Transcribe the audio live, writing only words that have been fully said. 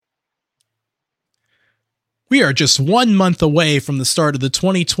We are just 1 month away from the start of the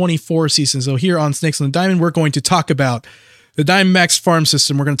 2024 season. So here on Snakes on the Diamond, we're going to talk about the Diamondbacks farm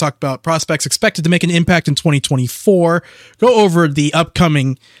system. We're going to talk about prospects expected to make an impact in 2024, go over the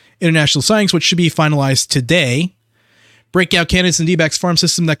upcoming international signings, which should be finalized today, break out candidates in the D-backs farm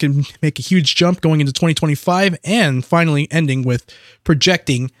system that can make a huge jump going into 2025, and finally ending with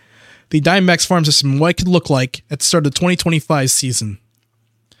projecting the Diamondbacks farm system, what it could look like at the start of the 2025 season.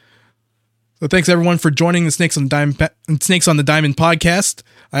 So thanks everyone for joining the Snakes on the Diamond podcast.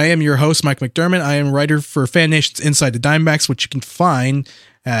 I am your host, Mike McDermott. I am a writer for Fan Nation's Inside the Diamondbacks, which you can find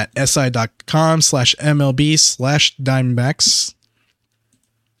at si.com/MLB/Diamondbacks.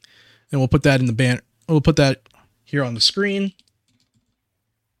 And we'll put that in the banner. We'll put that here on the screen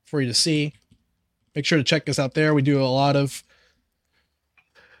for you to see. Make sure to check us out there. We do a lot of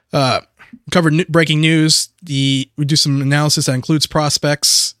cover breaking news. We do some analysis that includes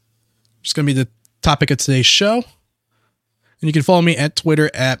prospects. It's going to be the topic of today's show. And you can follow me at Twitter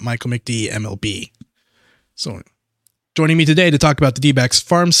at MichaelMcDMLB. So joining me today to talk about the D-backs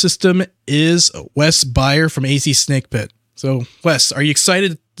farm system is Wes Baier from AZ Snake Pit. So Wes, are you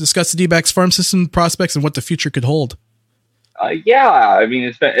excited to discuss the D-backs farm system prospects and what the future could hold? Yeah, I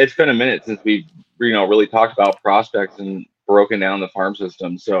mean, it's been a minute since we've really talked about prospects and broken down the farm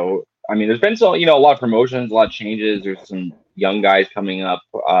system. So I mean, there's been a lot of promotions, a lot of changes. There's some young guys coming up.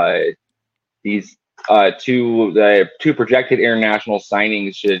 These two projected international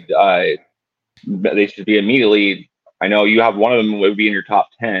signings should be immediately. I know you have one of them would be in your top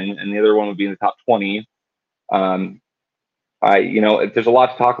 10, and the other one would be in the top 20. There's a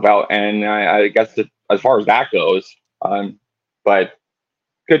lot to talk about, and I guess as far as that goes, but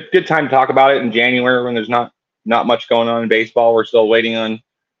good time to talk about it in January when there's not much going on in baseball. We're still waiting on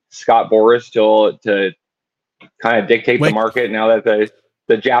Scott Boras to kind of dictate the market now that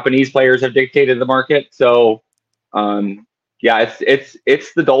the Japanese players have dictated the market. So,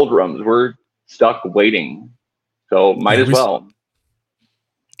 it's the doldrums. We're stuck waiting. So might as well.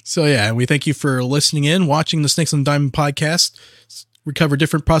 So yeah, we thank you for listening in, watching the Snakes on the Diamond podcast. We cover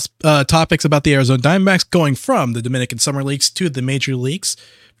different topics about the Arizona Diamondbacks, going from the Dominican Summer Leagues to the Major Leagues.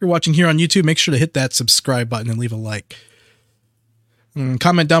 If you're watching here on YouTube, make sure to hit that subscribe button and leave a like.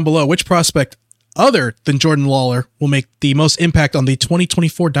 Comment down below which prospect other than Jordan Lawler will make the most impact on the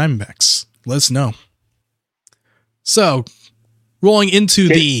 2024 Diamondbacks. Let us know. So, rolling into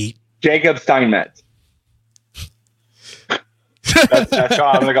the Jacob Steinmetz. That's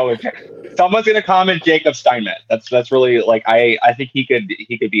how I'm gonna go with. Someone's gonna comment Jacob Steinmetz. That's really like I think he could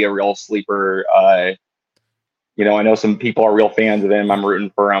be a real sleeper. I know some people are real fans of him. I'm rooting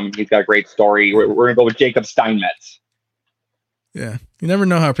for him. He's got a great story. We're gonna go with Jacob Steinmetz. Yeah, you never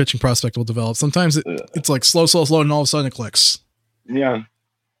know how a pitching prospect will develop. Sometimes it's like slow, and all of a sudden it clicks. Yeah.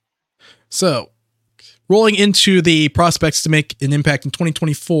 So, rolling into the prospects to make an impact in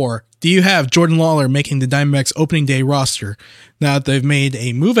 2024, do you have Jordan Lawler making the Diamondbacks opening day roster now that they've made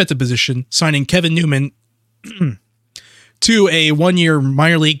a move at the position, signing Kevin Newman to a 1-year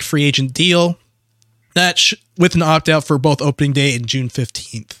minor league free agent deal with an opt-out for both opening day and June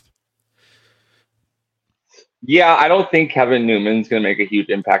 15th? Yeah, I don't think Kevin Newman's going to make a huge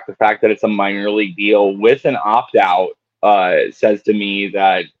impact. The fact that it's a minor league deal with an opt-out says to me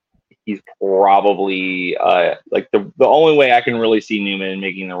that he's probably the only way I can really see Newman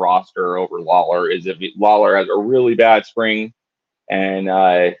making the roster over Lawler is if Lawler has a really bad spring and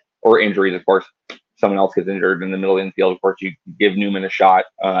or injuries. Of course, someone else gets injured in the middle of the infield. Of course, you give Newman a shot.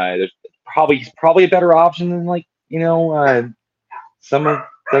 There's probably a better option than some of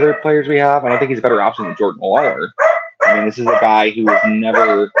the other players we have. I don't think he's a better option than Jordan Lawler. I mean, this is a guy who was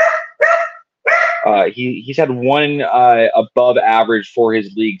never. He's had one above average for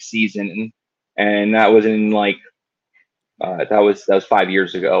his league season, and that was in that was 5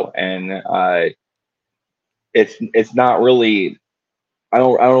 years ago, and it's not really. I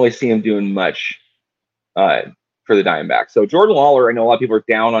don't really see him doing much for the Diamondbacks. So Jordan Lawler, I know a lot of people are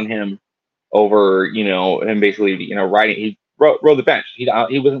down on him over him basically riding. He rode the bench. He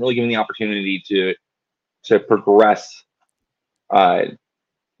wasn't really given the opportunity to progress.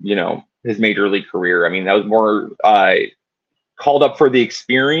 His major league career. I mean, that was more called up for the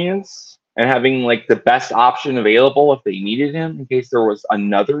experience and having the best option available if they needed him in case there was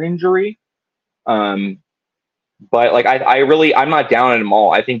another injury. But I'm not down on him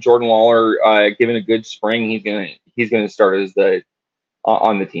all. I think Jordan Lawler, given a good spring, he's gonna start as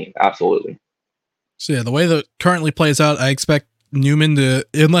on the team. Absolutely. So yeah, the way that currently plays out, I expect Newman to,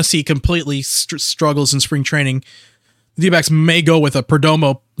 unless he completely struggles in spring training, the D-backs may go with a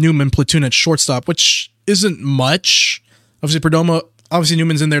Perdomo Newman platoon at shortstop, which isn't much. Obviously, Perdomo obviously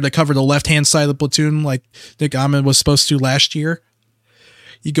Newman's in there to cover the left-hand side of the platoon like Nick Ahmed was supposed to last year.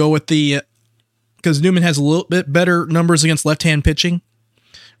 You go with because Newman has a little bit better numbers against left-hand pitching,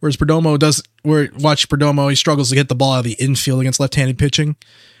 whereas watch Perdomo, he struggles to get the ball out of the infield against left-handed pitching.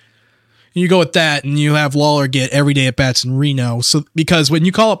 You go with that, and you have Lawler get everyday at-bats in Reno. So, because when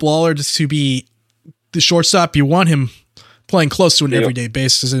you call up Lawler to be the shortstop, you want him playing close to an everyday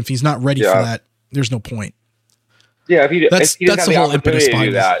basis, and if he's not ready for that, there's no point. Yeah, if he that's the whole impetus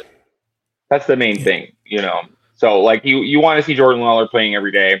behind that. That's the main thing, So, like, you want to see Jordan Lawler playing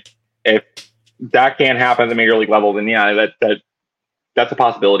every day. If that can't happen at the major league level, then that's a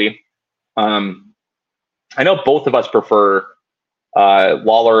possibility. I know both of us prefer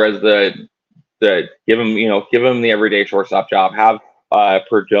Lawler as the give him the everyday shortstop job. Have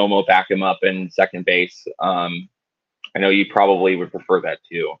Perdomo back him up in second base. I know you probably would prefer that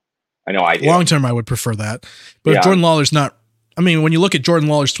too. I know I do. Long term, I would prefer that. But if Jordan Lawler's not. I mean, when you look at Jordan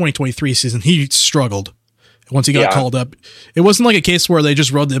Lawler's 2023 season, he struggled once he got called up. It wasn't like a case where they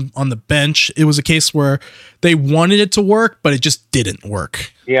just rode him on the bench. It was a case where they wanted it to work, but it just didn't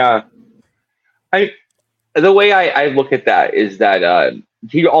work. Yeah. The way I look at that is that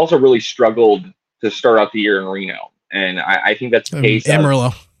he also really struggled to start out the year in Reno. And I think that's the case.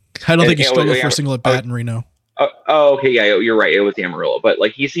 Amarillo. I don't think he struggled for a single at bat in Reno. Okay. Yeah, you're right. It was Amarillo. But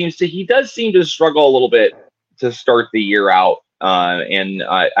like he does seem to struggle a little bit to start the year out and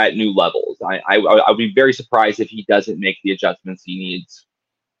at new levels. I would be very surprised if he doesn't make the adjustments he needs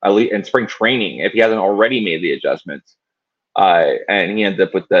in spring training, if he hasn't already made the adjustments. And he ends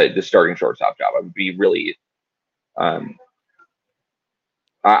up with the starting shortstop job. I would be really,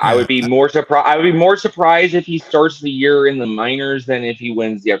 I would be more surprised. I would be more surprised if he starts the year in the minors than if he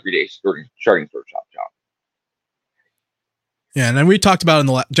wins the everyday starting shortstop job. Yeah, and then we talked about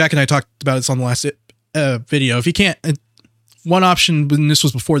Jack and I talked about this on the last video. If you can't, one option when this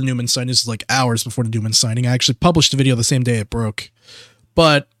was before the Newman signing, this is like hours before the Newman signing. I actually published the video the same day it broke,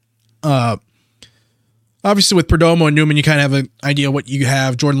 but obviously with Perdomo and Newman, you kind of have an idea what you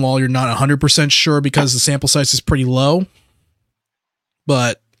have. Jordan Lawler, you're not 100% sure because the sample size is pretty low.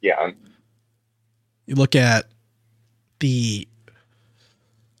 But yeah, you look at in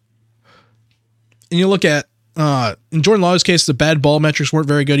Jordan Lawler's case, the bad ball metrics weren't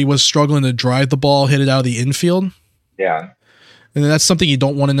very good. He was struggling to drive the ball, hit it out of the infield. Yeah. And that's something you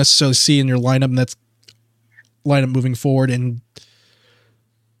don't want to necessarily see in your lineup, and that's lineup moving forward. And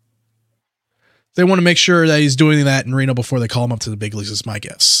they want to make sure that he's doing that in Reno before they call him up to the big leagues, is my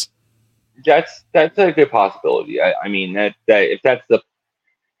guess. That's a good possibility. I mean, if the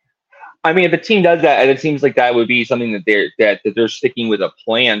team does that, and it seems like that would be something that they're sticking with a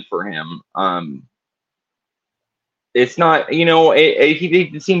plan for him. It's not, he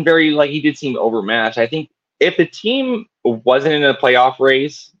did seem he did seem overmatched. I think if the team wasn't in a playoff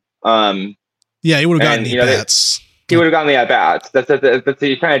race, he would have gotten the at-bats. He would have gotten the at-bats. That's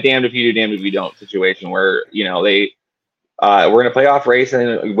a kind of damned if you do, damned if you don't situation where, they were in a playoff race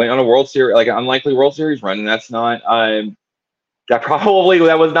and went on a World Series, like an unlikely World Series run. And that's not, that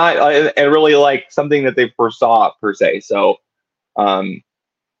was not really like something that they foresaw per se. So, I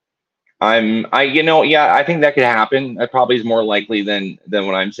think that could happen. That probably is more likely than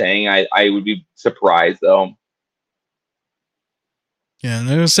what I'm saying. I would be surprised though. Yeah, and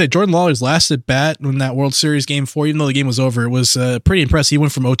I was going to say, Jordan Lawler's last at bat in that World Series Game 4, even though the game was over, it was pretty impressive. He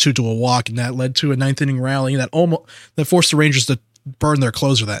went from 0-2 to a walk, and that led to a ninth inning rally that forced the Rangers to burn their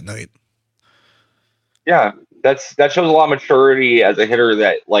closer that night. Yeah, that shows a lot of maturity as a hitter.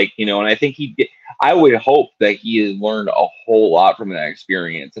 That and I think I would hope that he has learned a whole lot from that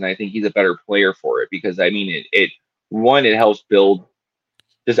experience, and I think he's a better player for it because it helps build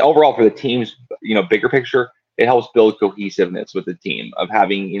just overall for the team's bigger picture. It helps build cohesiveness with the team of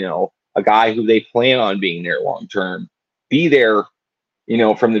having, a guy who they plan on being there long term, be there,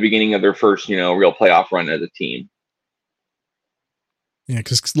 from the beginning of their first, real playoff run as a team. Yeah,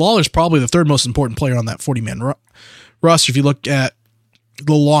 because Lawler's probably the third most important player on that 40-man roster if you look at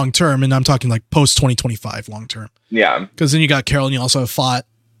the long term, and I'm talking like post 2025 long term. Yeah. Because then you got Carroll, and you also have Fott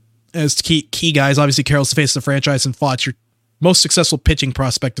as key guys. Obviously, Carroll's the face of the franchise, and Fott's your most successful pitching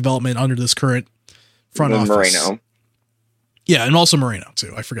prospect development under this current front office. Moreno. Yeah, and also Moreno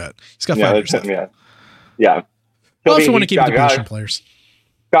too. I forgot. He's got 5 years left. Yeah. I also want to keep the position players.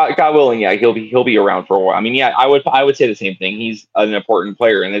 God willing, yeah, he'll be around for a while. I mean, yeah, I would say the same thing. He's an important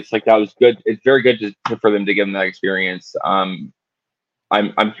player, and it's like that was good. It's very good for them to give him that experience. I'm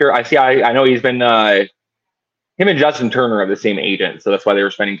sure. I know he's been him and Justin Turner are the same agent, so that's why they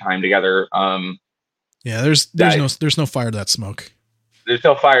were spending time together. Yeah, there's no fire to that smoke. There's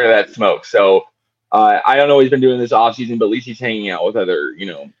no fire to that smoke. So I don't know what he's been doing this offseason, but at least he's hanging out with other,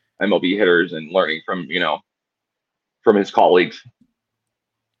 MLB hitters and learning from his colleagues.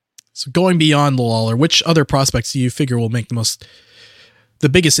 So going beyond Lawler, which other prospects do you figure will make the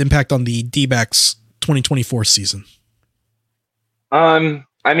biggest impact on the D-backs 2024 season?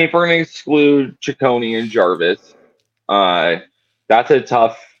 If we're going to exclude Ciccone and Jarvis, that's a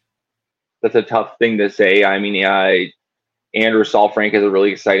tough thing to say. Andrew Saalfrank has a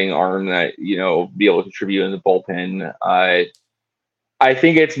really exciting arm that, be able to contribute in the bullpen. I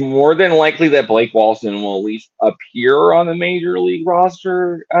think it's more than likely that Blake Walston will at least appear on the major league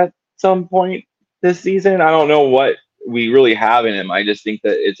roster at some point this season. I don't know what we really have in him. I just think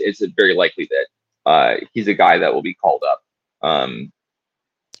that it's very likely that he's a guy that will be called up.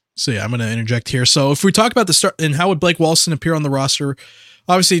 So yeah, I'm going to interject here. So if we talk about the start and how would Blake Walston appear on the roster,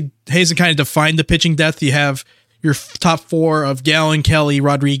 obviously Hazen kind of defined the pitching depth. You have your top four of Gallen, Kelly,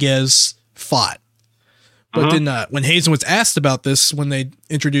 Rodriguez, Fott. But then when Hazen was asked about this, when they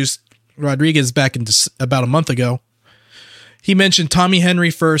introduced Rodriguez back in about a month ago, he mentioned Tommy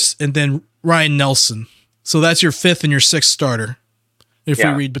Henry first and then Ryan Nelson. So that's your fifth and your sixth starter, if we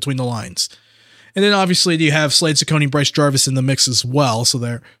read between the lines. And then obviously you have Slade Ciccone, Bryce Jarvis in the mix as well. So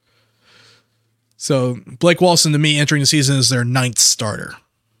Blake Walston to me entering the season is their ninth starter.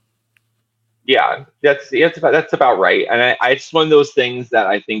 Yeah, that's about right. And it's one of those things that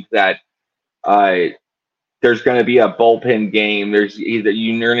I think that there's going to be a bullpen game. You're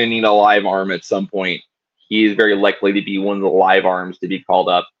going to need a live arm at some point. He is very likely to be one of the live arms to be called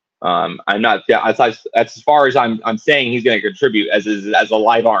up. I'm not as far as I'm saying he's going to contribute as a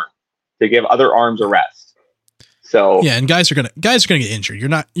live arm to give other arms a rest. So yeah, and guys are gonna get injured. You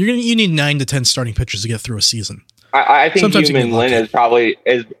need 9 to 10 starting pitchers to get through a season. I think Human Lin is probably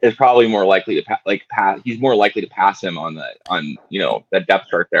more likely to pass. He's more likely to pass him on that depth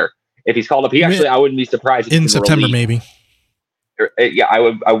chart there. If he's called up, I wouldn't be surprised in September maybe. Yeah,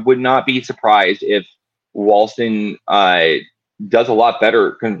 I would not be surprised if Walston does a lot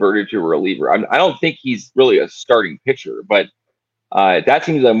better converted to a reliever. I don't think he's really a starting pitcher, but that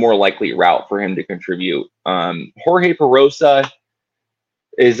seems a more likely route for him to contribute. Jorge Perosa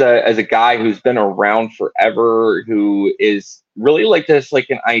is a guy who's been around forever, who is really like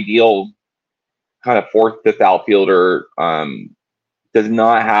an ideal kind of fourth, fifth outfielder. Does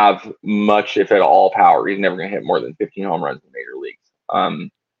not have much, if at all, power. He's never going to hit more than 15 home runs in the major leagues.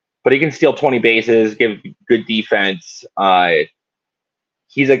 But he can steal 20 bases, give good defense.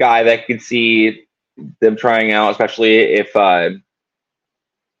 He's a guy that could see them trying out, especially if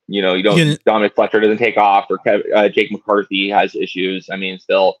Dominic Fletcher doesn't take off or Jake McCarthy has issues.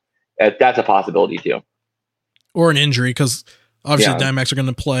 Still, that's a possibility too. Or an injury, because obviously the Diamondbacks are going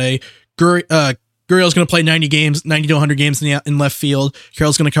to play. Gurriel's going to play 90 to 100 games in left field.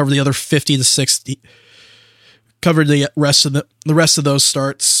 Carroll's going to cover the other 50 to 60. Cover the rest of those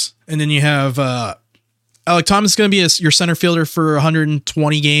starts, and then you have Alec Thomas is going to be your center fielder for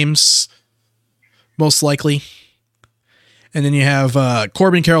 120 games, most likely. And then you have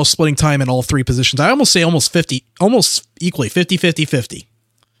Corbin Carroll splitting time at all three positions. I almost say almost equally, 50-50-50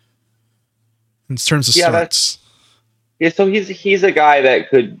 in terms of starts. So he's a guy that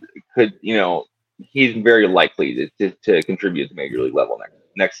could he's very likely to contribute to major league level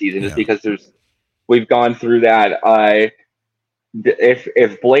next season, just because we've gone through that.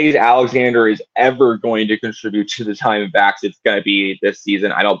 If Blaze Alexander is ever going to contribute to the Diamondbacks, it's going to be this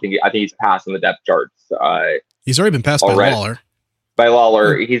season. I think he's passing the depth charts. He's already been passed by Lawler. By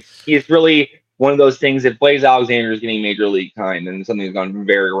Lawler, he's really one of those things. If Blaze Alexander is getting major league time, then something's gone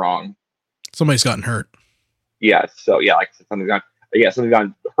very wrong. Somebody's gotten hurt. Yeah. So like I said, something's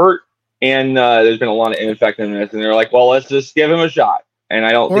gone hurt. And there's been a lot of ineffectiveness, and they're like, "Well, let's just give him a shot." And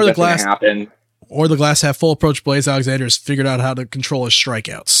I don't think that's going to happen. Or the glass half full approach. Blaze Alexander has figured out how to control his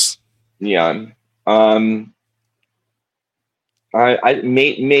strikeouts. Yeah.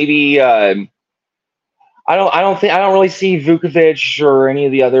 Maybe. I don't really see Vukovic or any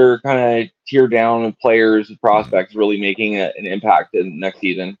of the other kind of tier down players, prospects really making an impact in next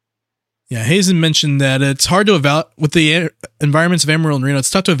season. Yeah, Hazen mentioned that it's hard to evaluate with the environments of Amarillo and Reno. It's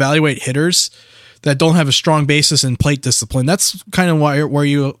tough to evaluate hitters that don't have a strong basis in plate discipline. That's kind of where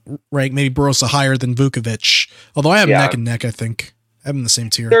you rank maybe Barossa higher than Vukovic. Although I have neck and neck, I think I have them in the same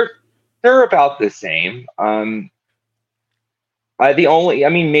tier. They're about the same. Maybe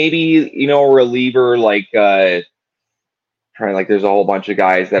a reliever like there's a whole bunch of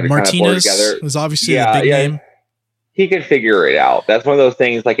guys that are Martinez kind of blurred together. Is obviously a big name. He could figure it out. That's one of those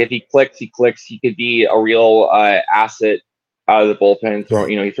things. Like if he clicks, he clicks. He could be a real asset out of the bullpen.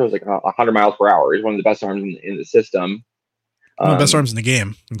 He throws like 100 miles per hour. He's one of the best arms in the system. One of the best arms in the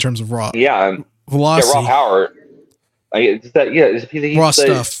game in terms of raw. Yeah. velocity. raw power. It's that, yeah, he's raw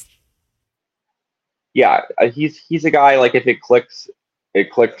stuff. Yeah, he's a guy, like, if it clicks,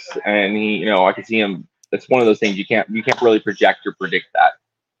 and he, I can see him. It's one of those things you can't really project or predict that.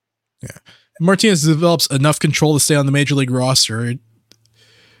 Yeah, Martinez develops enough control to stay on the major league roster.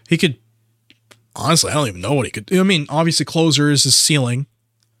 He could, honestly, I don't even know what he could do. I mean, obviously, closer is his ceiling.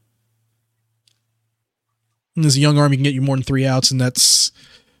 And as a young arm, he can get you more than 3 outs, and that's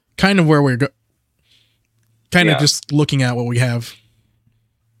kind of where we're just looking at what we have.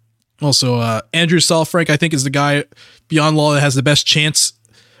 Also, Andrew Saalfrank, I think, is the guy beyond law that has the best chance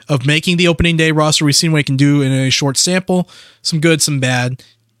of making the opening day roster. We've seen what he can do in a short sample. Some good, some bad.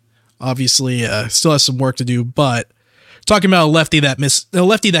 Obviously, still has some work to do, but talking about a lefty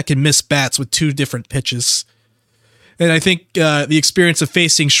that can miss bats with 2 different pitches. And I think the experience of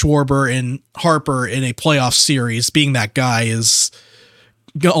facing Schwarber and Harper in a playoff series, being that guy, is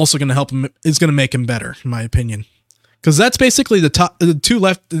also going to help him. Is going to make him better, in my opinion, because that's basically the 2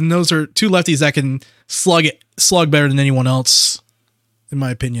 left, and those are 2 lefties that can slug better than anyone else, in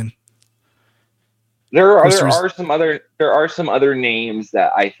my opinion. There are some other names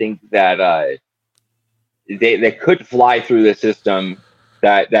that I think that they could fly through the system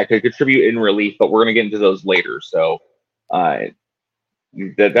that could contribute in relief, but we're going to get into those later. So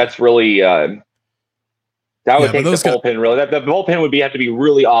that's really that would take the bullpen. Really, the bullpen would have to be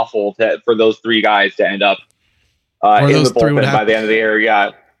really awful for those 3 guys to end up in the bullpen by the end of the year.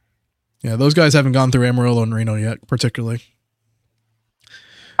 Yeah, those guys haven't gone through Amarillo and Reno yet, particularly.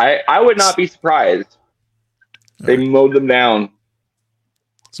 I would not be surprised. They mowed them down.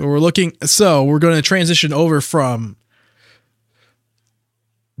 So we're going to transition over from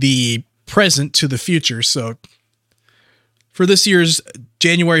the present to the future. So for this year's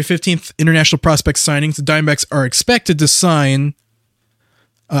January 15th International Prospect signings, the Diamondbacks are expected to sign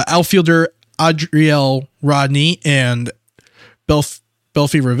outfielder Adriel Rodney and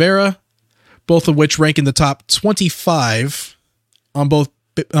Belfi Rivera, both of which rank in the top 25 on both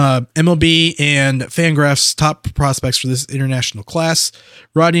MLB and Fangraph's top prospects for this international class.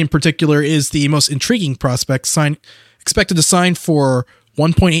 Rodney in particular is the most intriguing prospect, expected to sign for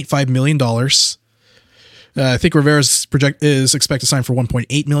 $1.85 million. I think Rivera is expected to sign for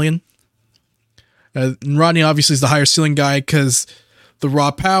 $1.8 million. And Rodney obviously is the higher ceiling guy because the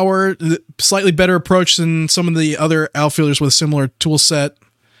raw power, slightly better approach than some of the other outfielders with a similar tool set,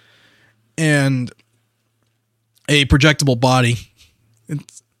 and a projectable body.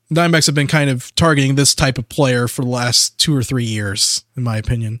 Diamondbacks have been kind of targeting this type of player for the last 2 or 3 years, in my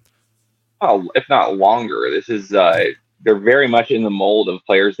opinion. Well, if not longer. This is they're very much in the mold of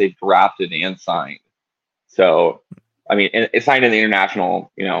players they've drafted and signed. So, I mean, it's signed in the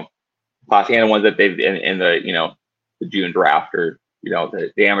international, class, and the ones that they've in the the June draft, or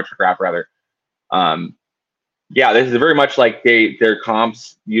the amateur draft rather. This is very much like their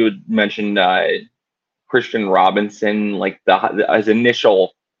comps. You had mentioned Christian Robinson, like his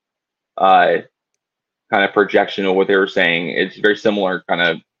initial kind of projection of what they were saying. It's very similar, kind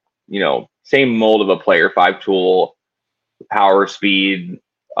of same mold of a player: 5 tool, power, speed,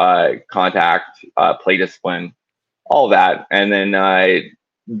 contact, play discipline, all that. And then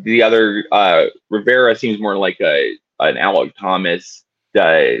the other Rivera seems more like an Alec Thomas,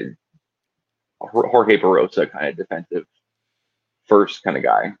 Jorge Barossa kind of defensive first kind of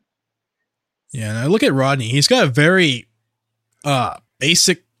guy. Yeah, and I look at Rodney. He's got a very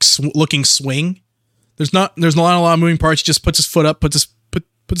basic looking swing. There's not a lot of moving parts. He just puts his foot up, puts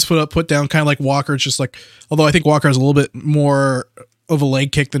his foot up, put down, kind of like Walker. It's just like, although I think Walker has a little bit more of a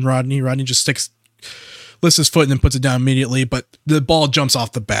leg kick than Rodney. Rodney just lifts his foot and then puts it down immediately, but the ball jumps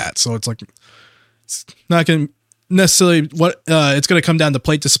off the bat. So it's like, it's not going to necessarily it's going to come down to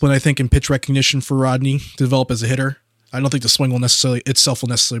plate discipline, I think, and pitch recognition for Rodney to develop as a hitter. I don't think the swing will necessarily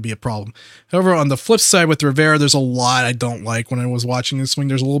be a problem. However, on the flip side with Rivera, there's a lot I don't like when I was watching the swing.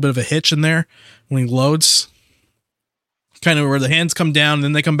 There's a little bit of a hitch in there when he loads, kind of where the hands come down and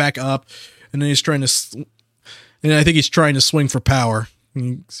then they come back up, and then I think he's trying to swing for power.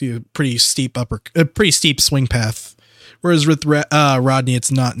 You see a pretty steep swing path. Whereas with Rodney,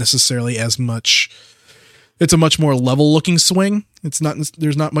 it's not necessarily as much. It's a much more level looking swing.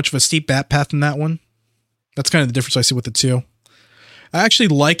 There's not much of a steep bat path in that one. That's kind of the difference I see with the two. I actually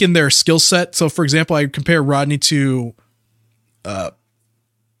liken their skill set. So, for example, I compare Rodney to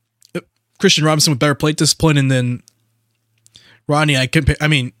Christian Robinson with better plate discipline, and then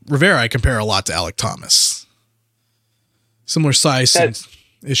Rivera I compare a lot to Alec Thomas. Similar size and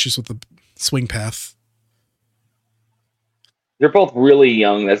issues with the swing path. They're both really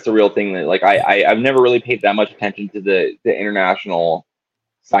young. That's the real thing. That I've never really paid that much attention to the international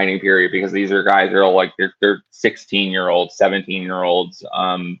signing period because these are guys that are like they're 16-year-olds, 17-year-olds.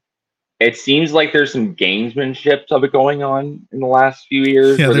 It seems like there's some gamesmanship of it going on in the last few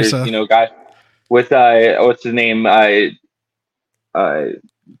years Yeah, where there's guys with what's his name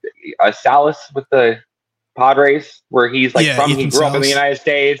Salas with the Padres, where he's like he grew up in the United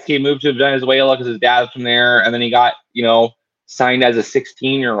States. He moved to Venezuela because his dad's from there, and then he got signed as a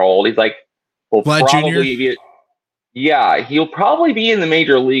 16-year-old. He's like, well, Vlad probably Jr.? He'll probably be in the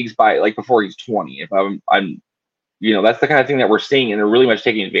major leagues by like before he's 20. If I'm that's the kind of thing that we're seeing, and they're really much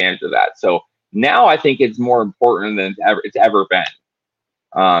taking advantage of that. So now I think it's more important than it's ever been.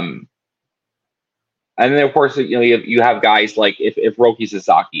 And then of course you have guys like if Roki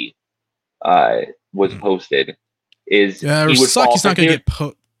Sasaki was posted, Sasaki's not going to get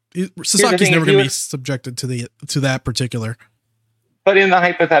Sasaki's never going to be subjected to that particular. But in the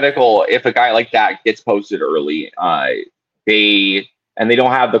hypothetical, if a guy like that gets posted early, they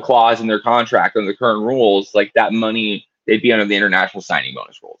don't have the clause in their contract under the current rules, like that money, they'd be under the international signing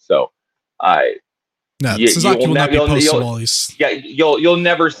bonus rules. So, Sasaki will not be posted all these. Yeah, you'll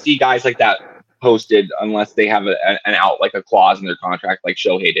never see guys like that posted unless they have an out, like a clause in their contract, like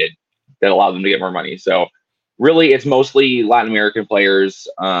Shohei did, that allow them to get more money. So, really, it's mostly Latin American players,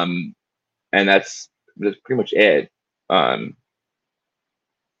 and that's pretty much it.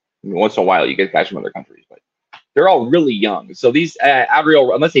 Once in a while, you get guys from other countries, but they're all really young. So these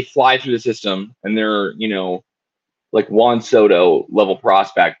Abreu, unless they fly through the system and they're like Juan Soto level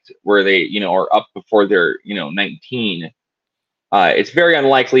prospect, where they are up before they're 19. It's very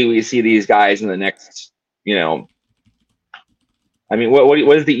unlikely we see these guys in the next I mean,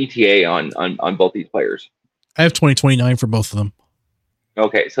 what is the ETA on both these players? I have 2029 for both of them.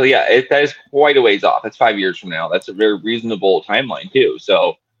 Okay, so yeah, that is quite a ways off. That's 5 years from now. That's a very reasonable timeline too.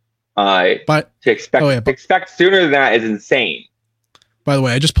 So. But to expect sooner than that is insane. By the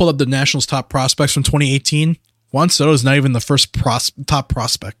way, I just pulled up the Nationals' top prospects from 2018. Juan Soto is not even the first top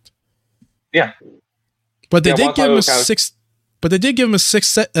prospect. Yeah, but they did give him a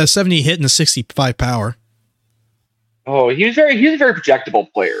 70 hit and a 65 power. Oh, he was a very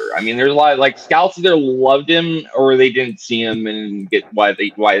projectable player. I mean, there's a lot of like scouts either loved him or they didn't see him and get why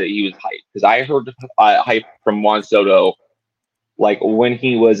he was hyped. Because I heard hype from Juan Soto. Like when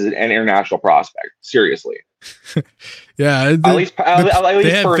he was an international prospect, seriously. Yeah, at least they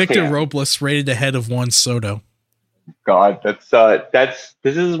had Victor hand. Robles rated ahead of Juan Soto. God,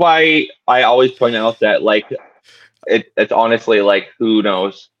 this is why I always point out that like it's honestly like who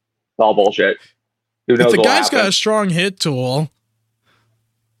knows? It's all bullshit. Who knows? If the guy's got a strong hit tool,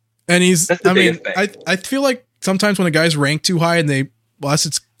 and I feel like sometimes when a guy's ranked too high and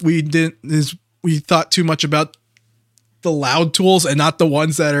we thought too much about the loud tools and not the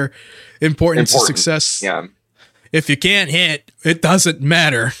ones that are important to success. Yeah. If you can't hit, it doesn't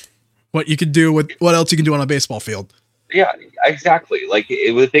matter what you can do with what else you can do on a baseball field. Yeah, exactly. Like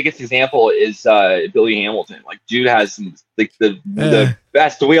the biggest example is Billy Hamilton. Like dude has some, like the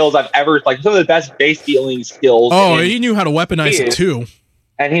best wheels I've ever, like some of the best base dealing skills. Oh, he knew how to weaponize it too.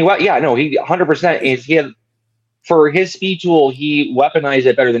 And he 100% he had, for his speed tool, he weaponized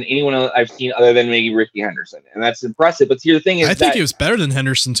it better than anyone else I've seen other than maybe Ricky Henderson. And that's impressive. But see, the thing is I think he was better than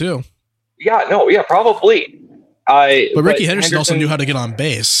Henderson too. Yeah, probably. But Ricky Henderson also knew how to get on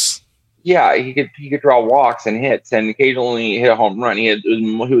base. Yeah, he could draw walks and hits and occasionally hit a home run. That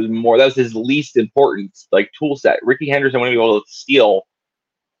was his least important like tool set. Ricky Henderson wouldn't be able to steal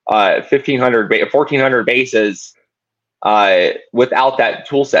 1,400 bases without that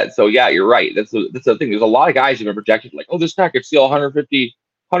tool set. So yeah, you're right. That's the thing. There's a lot of guys who've been projected like, oh, this guy could steal 100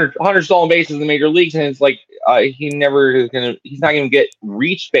 stolen bases in the major leagues, and it's like he's not going to get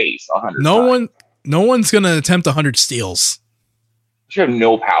reach base 100. No one's going to attempt 100 steals. You have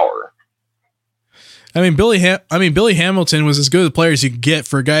no power. I mean, Billy Hamilton was as good a player as you could get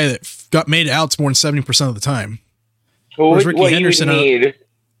for a guy that got made outs more than 70% of the time. What Henderson you need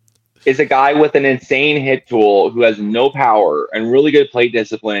is a guy with an insane hit tool who has no power and really good plate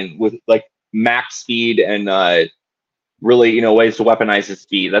discipline with like max speed and really ways to weaponize his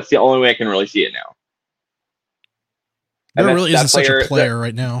speed. That's the only way I can really see it now. There really isn't such a player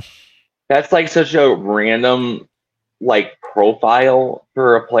right now. That's like such a random like profile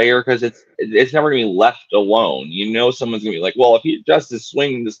for a player because it's never gonna be left alone. Someone's gonna be like, well, if he adjusts his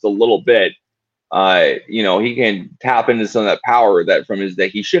swing just a little bit, he can tap into some of that power that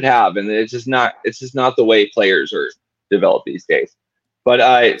he should have, and it's just not the way players are developed these days.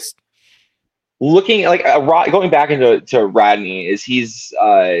 But looking like going back into Radney, is he's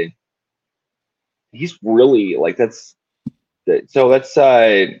really like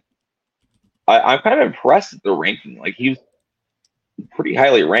I'm kind of impressed with the ranking. Like pretty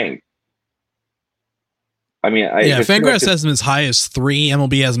highly ranked. I mean, Fangraphs has them as high as 3.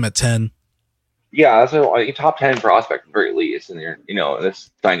 MLB has them at 10. Yeah, that's a top 10 prospect at the very least in their, this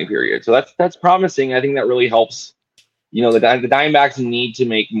signing period. So that's promising. I think that really helps. The Diamondbacks need to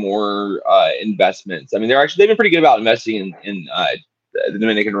make more investments. I mean, they've been pretty good about investing in the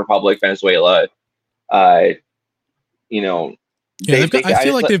Dominican Republic, Venezuela. I feel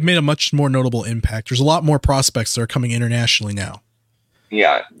like they've made a much more notable impact. There's a lot more prospects that are coming internationally now.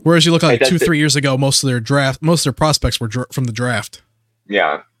 Yeah. Whereas you look like 2-3 years ago, most of their prospects were from the draft.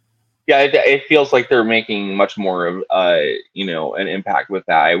 Yeah. Yeah, it feels like they're making much more of an impact with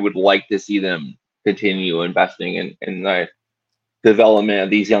that. I would like to see them continue investing in the development of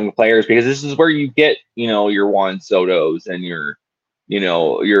these young players, because this is where you get your Juan Sotos and your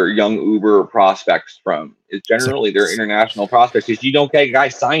young Uber prospects from. It's generally their international prospects, because you don't get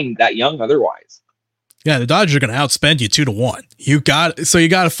guys signed that young otherwise. Yeah, the Dodgers are going to outspend you 2-1. You got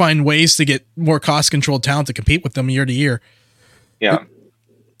to find ways to get more cost controlled talent to compete with them year to year. Yeah.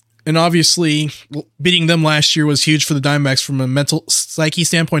 And obviously, beating them last year was huge for the Diamondbacks from a mental psyche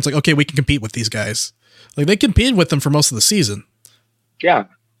standpoint. It's like, okay, we can compete with these guys. Like, they competed with them for most of the season. Yeah.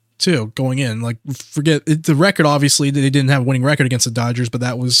 Too, going in. Like, forget the record, obviously, they didn't have a winning record against the Dodgers, but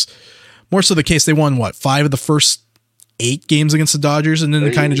that was more so the case. They won, 5 of the first 8 games against the Dodgers, and then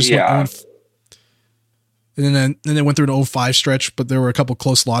they kind of just went on. And then they went through an 0-5 stretch, but there were a couple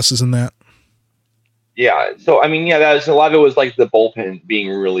close losses in that. Yeah, so I mean, that a lot of it was like the bullpen being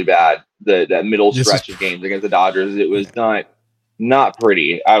really bad. That middle stretch of games against the Dodgers, it was not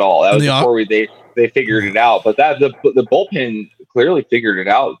pretty at all. That was before they figured it out. But the bullpen clearly figured it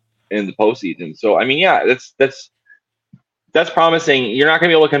out in the postseason. So I mean, yeah, that's promising. You're not going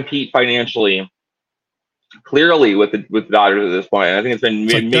to be able to compete financially, clearly, with the Dodgers at this point. And I think it's been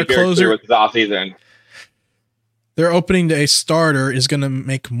made very clear with this offseason. Their opening day starter is going to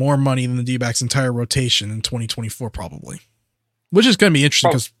make more money than the D-backs' entire rotation in 2024, probably. Which is going to be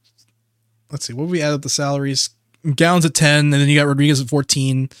interesting because, let's see, what we add up the salaries? Gallons at 10, and then you got Rodriguez at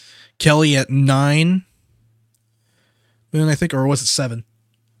 14, Kelly at 9, and I think, or was it 7?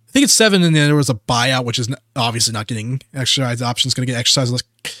 I think it's 7, and then there was a buyout, which is obviously not getting exercise options, going to get exercise. The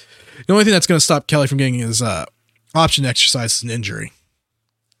only thing that's going to stop Kelly from getting his option exercise is an injury.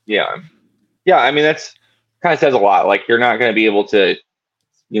 Yeah. Yeah, I mean, that's kind of says a lot. Like, you're not going to be able to,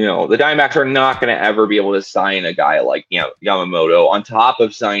 the Diamondbacks are not going to ever be able to sign a guy like Yamamoto on top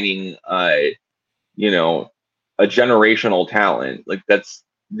of signing a generational talent. Like, that's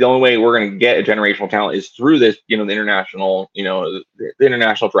the only way we're going to get a generational talent is through this, the international, the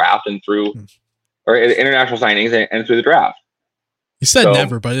international draft and through or international signings and through the draft. You said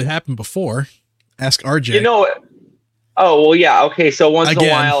never, but it happened before. Ask RJ. Oh, well, yeah. Okay. So once in a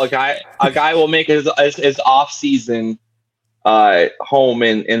while, a guy will make his off season home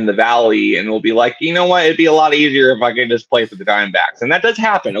in the Valley, and will be like, you know what? It'd be a lot easier if I could just play for the Diamondbacks. And that does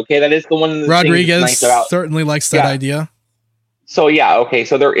happen. Okay. That is the one. Rodriguez certainly likes that idea. So, yeah. Okay.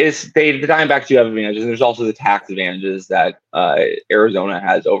 So the Diamondbacks do have advantages. And there's also the tax advantages that Arizona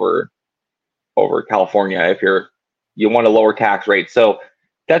has over California if you want a lower tax rate. So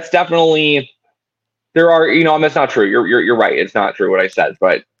that's definitely. There are, that's not true. You're right. It's not true what I said,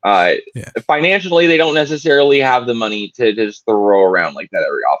 but financially, they don't necessarily have the money to just throw around like that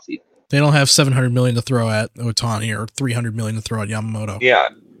every offseason. They don't have $700 million to throw at Ohtani or $300 million to throw at Yamamoto. Yeah,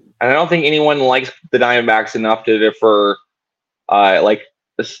 and I don't think anyone likes the Diamondbacks enough to defer like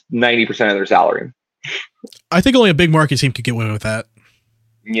 90% of their salary. I think only a big market team could get away with that.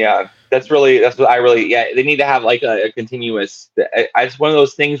 Yeah, that's what I really. Yeah, they need to have like a continuous. It's one of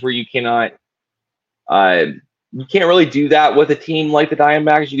those things where you cannot. You can't really do that with a team like the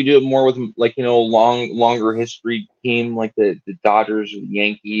Diamondbacks. You can do it more with longer history team like the Dodgers or the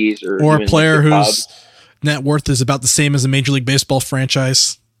Yankees or a player whose net worth is about the same as a Major League Baseball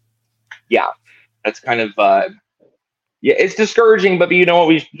franchise. Yeah, that's kind of it's discouraging. But you know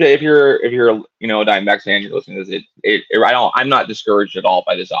what? If you're a Diamondbacks fan, you're listening to this. I'm not discouraged at all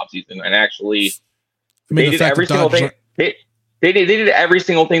by this offseason. And actually, they did every single thing. They did every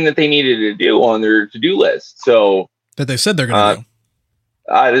single thing that they needed to do on their to-do list. So that they said they're going to do.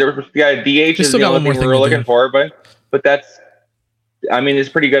 DH is the only thing we were looking for, but that's, I mean, it's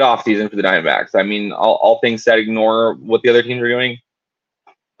pretty good offseason for the Diamondbacks. I mean, all things said, ignore what the other teams are doing.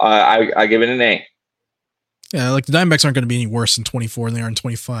 I give it an A. Yeah, like the Diamondbacks aren't going to be any worse in 24 than they are in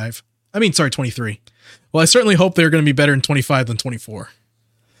 25. I mean, sorry, 23. Well, I certainly hope they're going to be better in 25 than 24.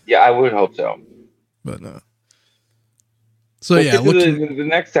 Yeah, I would hope so. But so yeah, the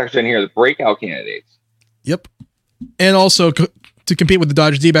next section here, the breakout candidates. Yep. And also to to compete with the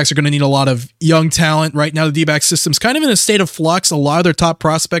Dodgers, D-backs are going to need a lot of young talent. Right now, the D-backs system's kind of in a state of flux. A lot of their top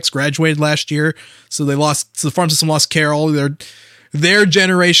prospects graduated last year, so the farm system lost Carroll, their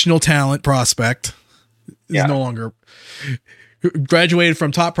generational talent prospect is no longer graduated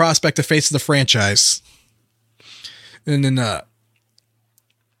from top prospect to face of the franchise. And then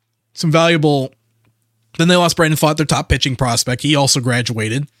some valuable. Then they lost Brandon Pfaadt, their top pitching prospect. He also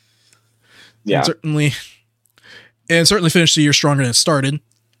graduated. Yeah, and certainly finished the year stronger than it started.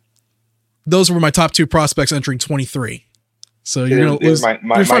 Those were my top two prospects entering 23. So you're going to lose. Your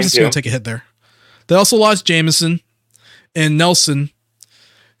farm system's going to take a hit there. They also lost Jameson and Nelson,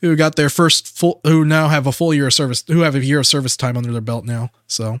 who got their who now have a full year of service, who have a year of service time under their belt now.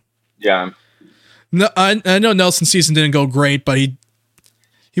 So yeah, no, I know Nelson's season didn't go great, but he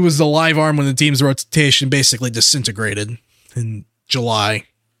was the live arm when the team's rotation basically disintegrated in July.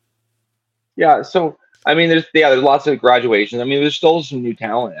 Yeah, so I mean, there's lots of graduations. I mean, there's still some new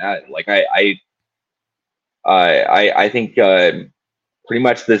talent. I think pretty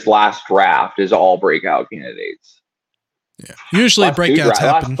much this last draft is all breakout candidates. Yeah, usually breakouts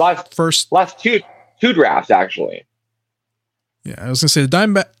happen last two drafts actually. Yeah, I was gonna say the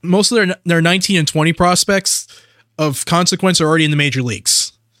Diamondback. Most of their 19 and 20 prospects of consequence are already in the major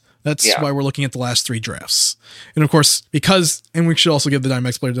leagues. That's why we're looking at the last three drafts. And of course, and we should also give the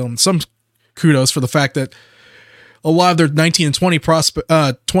Diamondbacks player development some kudos for the fact that a lot of their 19 and 20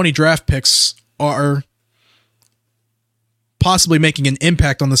 20 draft picks are possibly making an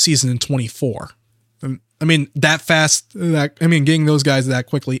impact on the season in 24. I mean, that fast. Getting those guys that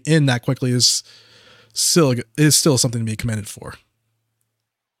quickly is still something to be commended for.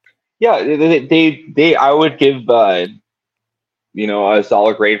 Yeah, they I would give a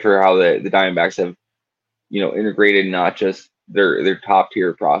solid grade for how the Diamondbacks have integrated not just their top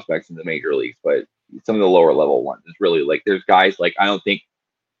tier prospects in the major leagues, but some of the lower level ones. It's really like there's guys like I don't think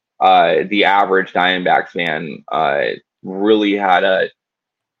the average Diamondbacks fan really had a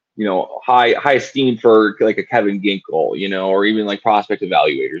high esteem for like a Kevin Ginkel, or even like prospect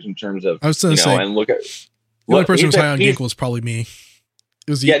evaluators in terms of I was going to say, and look at the only person who was high on Ginkel was probably me.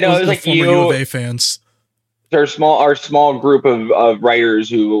 It was the former U of A fans. Our small group of writers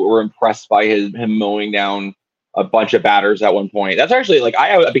who were impressed by him mowing down a bunch of batters at one point. That's actually like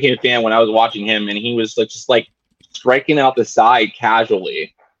I became a fan when I was watching him, and he was just like striking out the side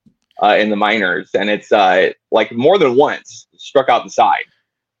casually in the minors, and it's like more than once struck out the side.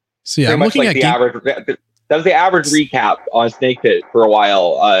 So yeah, I'm looking at the average. That was the average recap on Snake Pit for a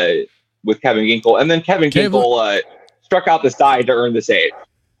while with Kevin Ginkel, and then Kevin Ginkel struck out the side to earn the save.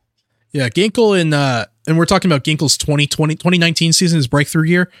 Yeah, Ginkel and we're talking about Ginkel's 2019 season, his breakthrough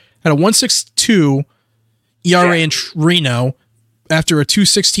year, had a 1.62 ERA in Reno after a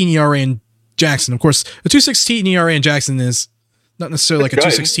 2.16 ERA in Jackson. Of course, a 2.16 ERA in Jackson is not necessarily like a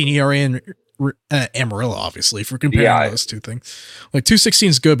 2.16 ERA in Amarillo, obviously, if we're comparing those two things. Like 2.16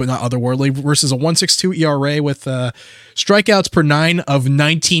 is good, but not otherworldly, versus a 1.62 ERA with strikeouts per 9 of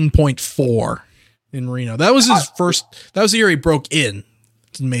 19.4 in Reno. That was his first. That was the year he broke in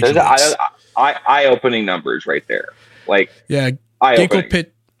to the major leagues. Eye-opening numbers right there. Like, yeah,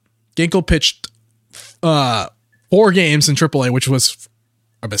 Ginkel pitched 4 games in AAA, which was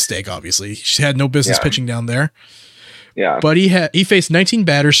a mistake. Obviously, he had no business pitching down there. Yeah, but he faced 19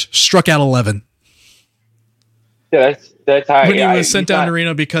 batters, struck out 11. Yeah, that's how when he was sent down to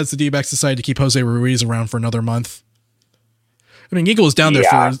Reno because the D-backs decided to keep Jose Ruiz around for another month. I mean, Ginkel was down there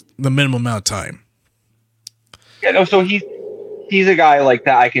for the minimum amount of time. Yeah, no, so he's a guy like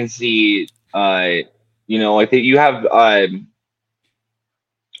that. I can see, I think you have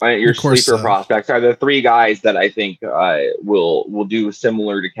your sleeper prospects are the 3 guys that I think will do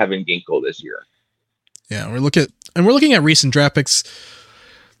similar to Kevin Ginkel this year. Yeah, we're looking at recent draft picks.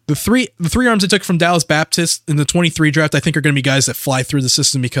 The three arms I took from Dallas Baptist in the 23 draft, I think are going to be guys that fly through the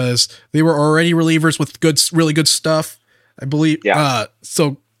system because they were already relievers with really good stuff. I believe. Yeah.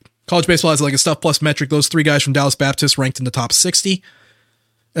 So college baseball has like a stuff plus metric. Those 3 guys from Dallas Baptist ranked in the top 60.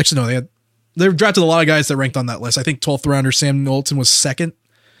 Actually, no, they drafted a lot of guys that ranked on that list. I think 12th rounder Sam Knowlton was second.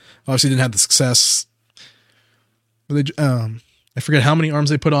 Obviously, didn't have the success. But I forget how many arms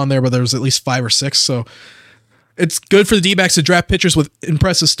they put on there, but there was at least 5 or 6. So it's good for the D-backs to draft pitchers with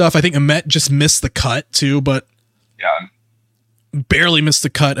impressive stuff. I think Ahmet just missed the cut too, but barely missed the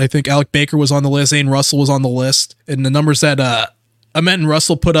cut. I think Alec Baker was on the list. Zane Russell was on the list. And the numbers that Ahmet and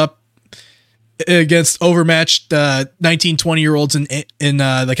Russell put up against overmatched 19, 20-year-olds in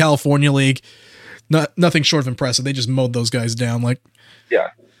the California League, nothing short of impressive. They just mowed those guys down like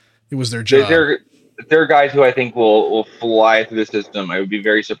it was their job. They're guys who I think will fly through the system. I would be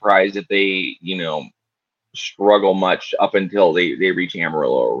very surprised if they, struggle much up until they reach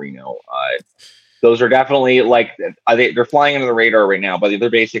Amarillo or Reno. Those are definitely like they're flying under the radar right now, but they're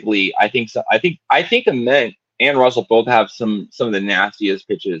basically I think Ament and Russell both have some of the nastiest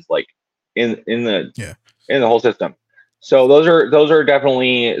pitches like in the whole system. So those are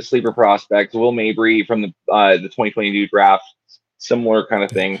definitely sleeper prospects. Will Mabry from the 2022 draft, similar kind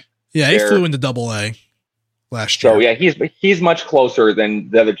of thing. Yeah, he flew into Double-A last year. So yeah, he's much closer than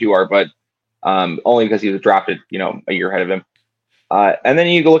the other two are, but only because he was drafted, a year ahead of him. And then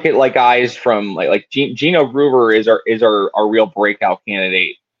you look at like guys from like Gino Gruber is our real breakout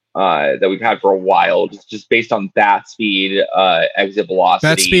candidate that we've had for a while, just based on bat speed, exit velocity,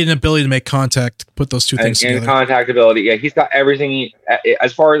 bat speed, and ability to make contact. Put those two things together. And contact ability. Yeah, he's got everything.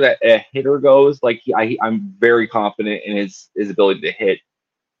 As far as a hitter goes, like I'm very confident in his ability to hit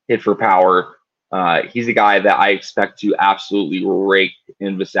for power. He's a guy that I expect to absolutely rake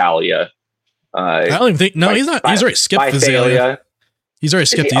in Visalia. I don't even think. No, he's not. He's already skipped Visalia. He's already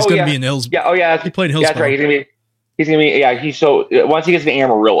skipped. He's going to be in Hills. Yeah. Oh yeah. He played in Hillsborough. That's right. He's gonna be. Yeah. He's so once he gets to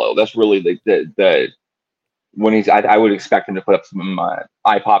Amarillo, that's really the when he's. I would expect him to put up some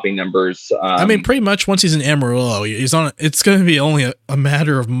eye popping numbers. I mean, pretty much once he's in Amarillo, he's on. It's going to be only a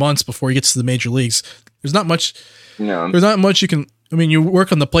matter of months before he gets to the major leagues. There's not much. No. There's not much you can. I mean, you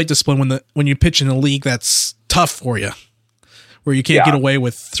work on the plate discipline when you pitch in a league that's tough for you, where you can't get away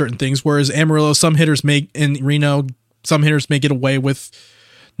with certain things. Whereas Amarillo, some hitters in Reno, some hitters may get away with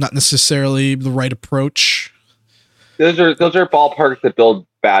not necessarily the right approach. Those are ballparks that build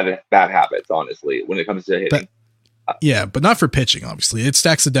bad habits, honestly, when it comes to hitting. But not for pitching, obviously. It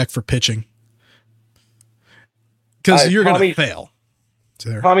stacks the deck for pitching. Because you're going to fail.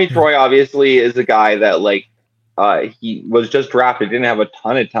 Tommy Troy, obviously, is a guy that, he was just drafted, didn't have a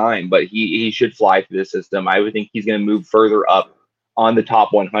ton of time, but he should fly through the system. I would think he's going to move further up on the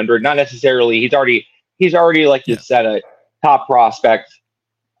top 100. Not necessarily. He's already like you said, a top prospect.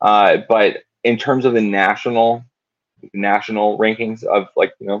 But in terms of the national rankings of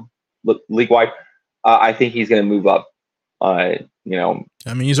league wide, I think he's going to move up. I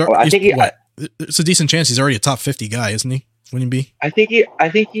mean, it's a decent chance he's already a top 50 guy, isn't he? Wouldn't he be? I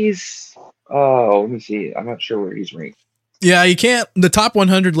think he's. Oh, let me see. I'm not sure where he's ranked. Yeah, you can't. The top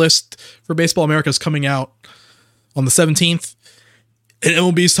 100 list for Baseball America is coming out on the 17th, and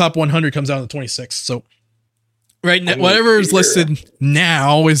MLB's top 100 comes out on the 26th. So, whatever is listed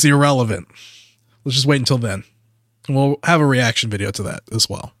now is irrelevant. Let's just wait until then, and we'll have a reaction video to that as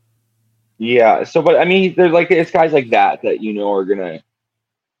well. Yeah. So, but I mean, there's it's guys like that are gonna.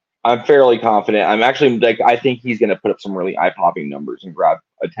 I'm fairly confident. I'm actually I think he's gonna put up some really eye-popping numbers and grab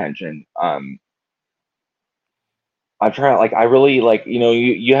attention. I'm trying I really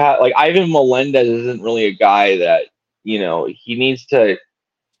you have Ivan Melendez isn't really a guy that he needs to.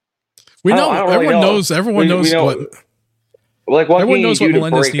 We know everyone knows. Everyone knows what. Everyone knows what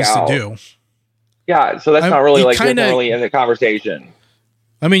Melendez needs to do. Yeah, so that's not really that's not really in the conversation.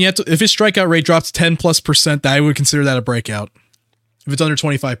 I mean, if his strikeout rate drops 10+%, I would consider that a breakout. If it's under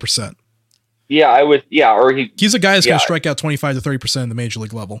 25%. Yeah, I would. Yeah, or he's a guy that's going to strike out 25 to 30% in the major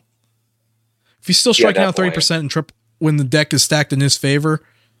league level. If he's still striking out 30% and when the deck is stacked in his favor,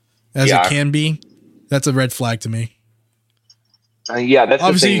 as it can be, that's a red flag to me. That's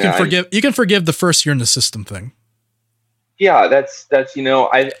obviously the thing you can forgive the first year in the system thing. Yeah, that's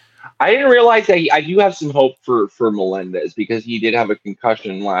I didn't realize that I do have some hope for Melendez because he did have a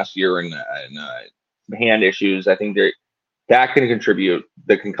concussion last year and hand issues. I think that can contribute,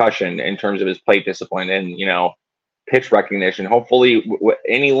 the concussion, in terms of his plate discipline and pitch recognition. Hopefully,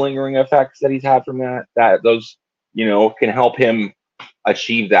 any lingering effects that he's had from that those can help him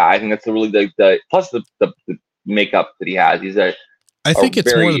achieve that. I think that's really the plus the makeup that he has. I think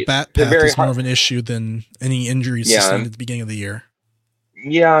it's more the bat path is more of an issue than any injuries sustained at the beginning of the year.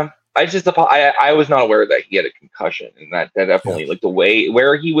 Yeah. I was not aware that he had a concussion, and that definitely the way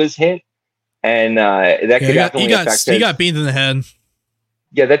where he was hit, and that could definitely affect he got beaten in the head.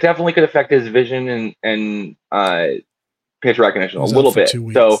 Yeah, that definitely could affect his vision and pitch recognition a little bit.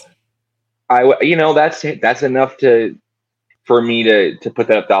 So that's enough for me to put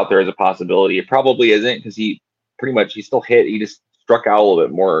that out there as a possibility. It probably isn't because he still hit. He just struck out a little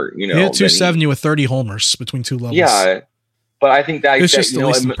bit more. He hit 270 with 30 homers between two levels. Yeah. But I think it's just the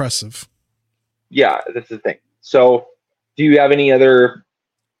least impressive. Yeah, that's the thing. So, do you have any other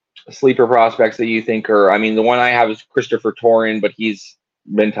sleeper prospects that you think are? I mean, the one I have is Christopher Torin, but he's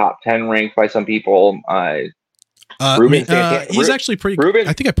been top 10 ranked by some people. Ruben Santana. He's actually pretty. Ruben,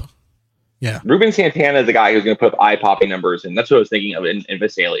 I think Ruben Santana is the guy who's going to put up eye popping numbers, and that's what I was thinking of in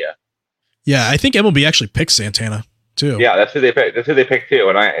Visalia. Yeah, I think MLB actually picked Santana. too. Yeah, that's who they picked. That's who they picked too.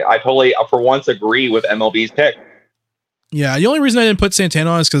 And I totally, for once, agree with MLB's pick. Yeah, the only reason I didn't put Santana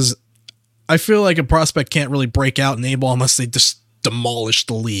on is because I feel like a prospect can't really break out in A-ball unless they just demolish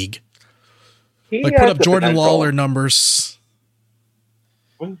the league. Like put up Jordan Lawler numbers.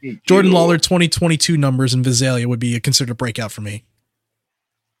 Jordan Lawler 2022 numbers in Visalia would be considered a breakout for me.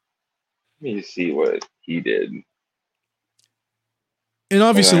 Let me see what he did. And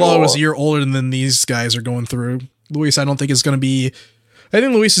obviously Lawler was a year older than these guys are going through. Luis, I don't think is going to be. I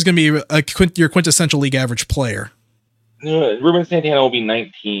think Luis is going to be your quintessential league average player. Ruben Santana will be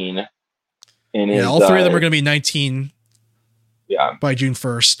 19. All three of them are going to be 19. Yeah. By June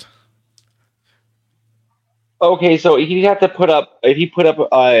 1st. Okay, so he'd have to put up. If he put up,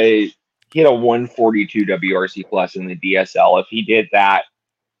 he had a 142 WRC plus in the DSL. If he did that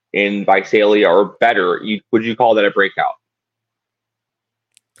in Visalia or better, would you call that a breakout?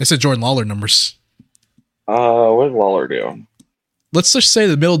 I said Jordan Lawler numbers. What did Lawler do? Let's just say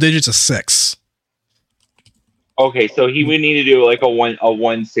the middle digits a 6. Okay, so he would need to do like a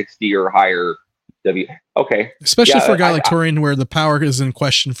 160 or higher W. Okay, especially for a guy like Torian, where the power is in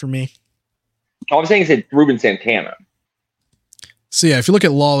question for me. All I'm saying is Ruben Santana. So yeah, if you look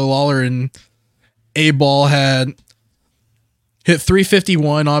at Lawler in A-ball had hit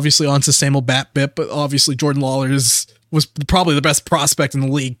 351, obviously on sustainable bat bit, but obviously Jordan Lawler was probably the best prospect in the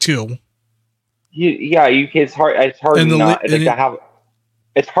league too. It's hard to have.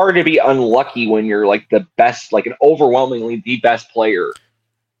 It's hard to be unlucky when you're like the best, like an overwhelmingly the best player.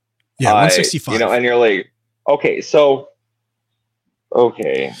 Yeah, 165. And you're like, okay,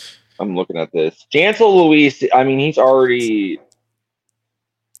 I'm looking at this. Jansel Luis, I mean, he's already,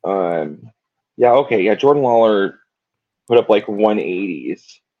 Jordan Lawler put up like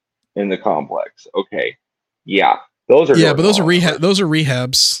 180s in the complex. Okay, yeah, those are but those are rehab. Those are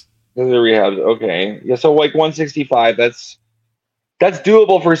rehabs. Those are rehabs. Okay, yeah, so like 165. That's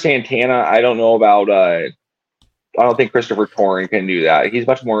doable for Santana. I don't know about. I don't think Christopher Torrin can do that. He's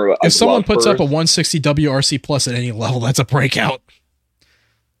much more. If someone puts up a 160 WRC plus at any level, that's a breakout.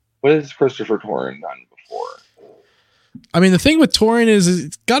 What has Christopher Torrin done before? I mean, the thing with Torrin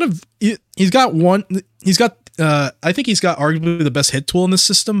is I think he's got arguably the best hit tool in the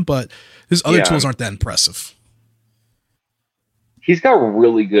system, but his other tools aren't that impressive. He's got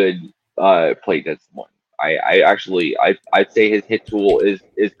really good plate discipline. I'd say his hit tool is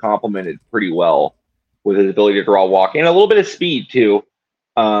complemented pretty well with his ability to draw walk and a little bit of speed too.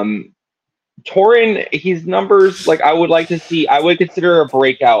 Torrin, his numbers, like I would consider a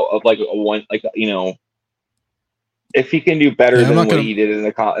breakout of like a one, like, if he can do better than what he did in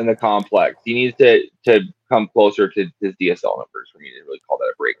the complex, he needs to come closer to his DSL numbers for me to really call that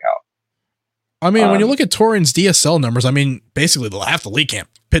a breakout. I mean, when you look at Torrin's DSL numbers, I mean, basically half the league can't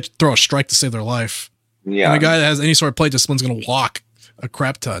throw a strike to save their life. Yeah. And a guy that has any sort of plate discipline is going to walk a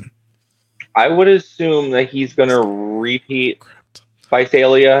crap ton. I would assume that he's going to repeat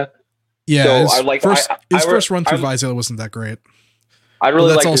Visalia. Yeah, so his first run through Visalia wasn't that great.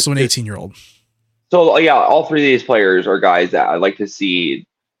 That's also an 18-year-old. So yeah, all three of these players are guys that I'd like to see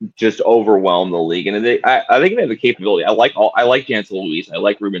just overwhelm the league, and I think they have the capability. I like Jansel Luis. I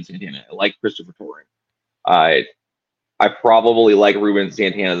like Ruben Santana. I like Christopher Torrin. I probably like Ruben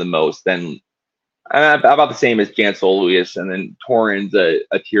Santana the most. Then about the same as Jansel Luis, and then Torrin's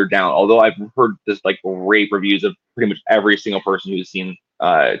a tier down. Although I've heard just like rave reviews of pretty much every single person who's seen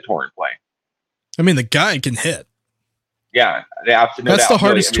Torrin play. I mean, the guy can hit. Yeah, that's the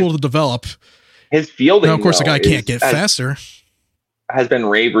hardest tool to develop. His fielding, now, of course, the guy can't get faster. Has had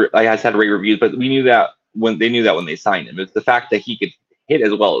rave reviews, but we knew that when they signed him. It's the fact that he could hit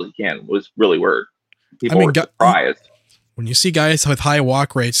as well as he can was really where people were surprised. When you see guys with high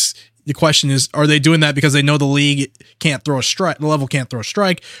walk rates, the question is: are they doing that because they know the league can't throw a strike, the level can't throw a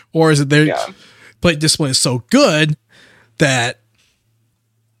strike, or is it their plate discipline is so good that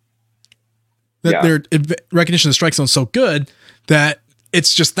their recognition of the strike zone is so good that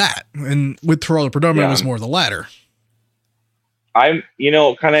it's just that? And with Geraldo Perdomo, it was more of the latter. I'm,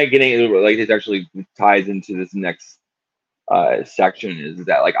 kind of getting like this actually ties into this next section is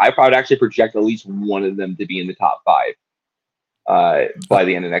that like I would actually project at least one of them to be in the top 5 by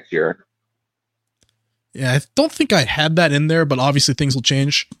the end of next year. Yeah, I don't think I had that in there, but obviously things will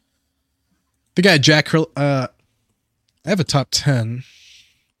change. The guy Jack, I have a top 10.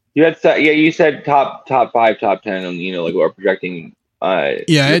 You said top 5, top 10, and like we're projecting. Our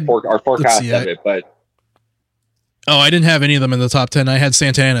forecast of it, but. Oh, I didn't have any of them in the top 10. I had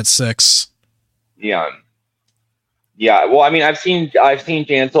Santana at 6. Yeah. Well, I mean, I've seen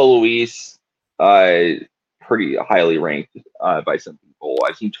Jansel Luis pretty highly ranked by some people.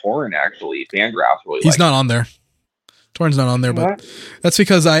 I've seen Torrin actually. Fangraphs really. He's not on there. Torn's not on there, but that's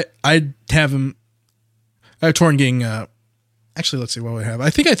because I have him. I have Torn getting. Actually, let's see what we have. I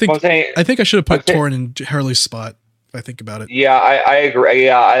think I should have put Torn in Hurley's spot. If I think about it. Yeah, I agree.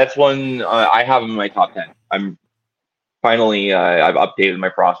 Yeah, that's one I have in my top 10. I'm finally I've updated my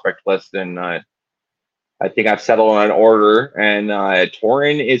prospect list, and I think I've settled on an order. And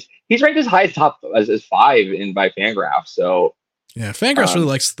Torin he's ranked as high as 5 by Fangraphs. So yeah, Fangraphs really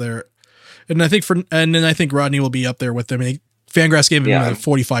likes their, and I think then I think Rodney will be up there with them. Fangraphs gave him a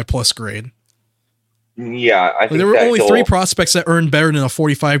 45 plus grade. Yeah, I think there were only 3 prospects that earned better than a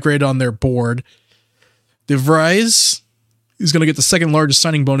 45 grade on their board. DeVries is going to get the second largest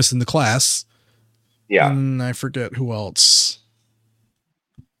signing bonus in the class. Yeah, and I forget who else.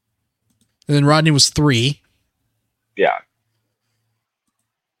 And then Rodney was 3. Yeah.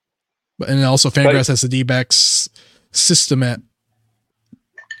 And also Fangraphs has the D-backs system at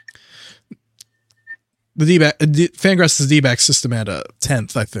Fangraphs has the D-backs system at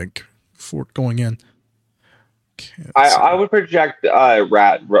 10th, I think, for going in. I would project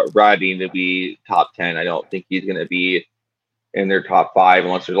Rodney to be top 10. I don't think he's going to be in their top 5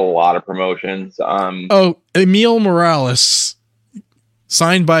 unless there's a lot of promotions. Emil Morales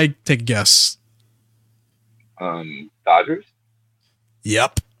signed by, take a guess. Dodgers.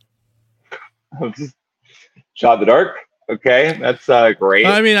 Yep. Shot in the dark. Okay, that's great.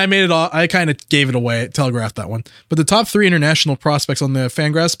 I mean, I made it all. I kind of gave it away. Telegraphed that one. But the top 3 international prospects on the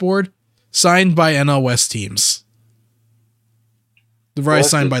Fangraphs board signed by NL West teams. DeVries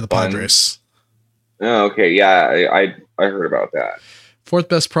signed by the Padres. Oh, okay, yeah, I heard about that. 4th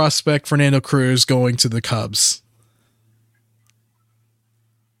best prospect, Fernando Cruz, going to the Cubs.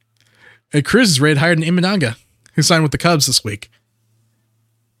 And Cruz is rated higher than Imanaga, who signed with the Cubs this week.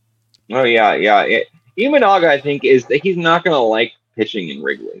 Oh, yeah. Imanaga, I think, he's not going to like pitching in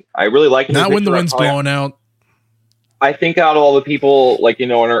Wrigley. I really like him. Not when the wind's blowing out. I think out of all the people,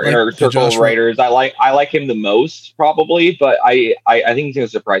 in our circle of writers, I like him the most probably, but I think he's going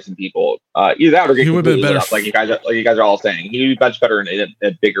to surprise some people. Either that or get completely better. Like you guys are all saying, he'd be much better in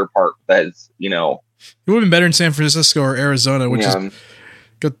a bigger park. That's He would have been better in San Francisco or Arizona, which is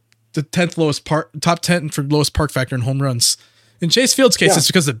got the 10th lowest top 10 for lowest park factor in home runs. In Chase Field's case, it's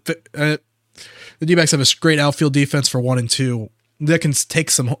because the D-backs have a great outfield defense for 1 and 2 that can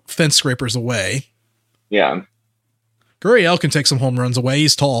take some fence scrapers away. Yeah. Gurriel can take some home runs away.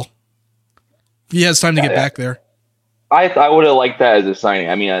 He's tall. He has time to get back there. I would have liked that as a signing.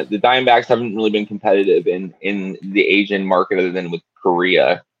 I mean, the Diamondbacks haven't really been competitive in the Asian market other than with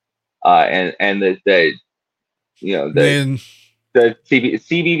Korea, and the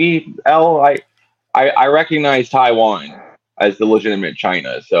CBVL. I recognize Taiwan as the legitimate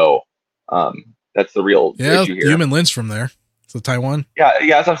China, so that's the real issue here. Human Lin's from there. So Taiwan? Yeah,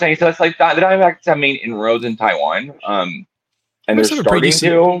 that's what I'm saying. So it's like the Diamondbacks have made inroads in Taiwan, and they're starting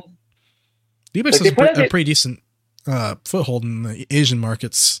to. D-backs has a pretty decent foothold in the Asian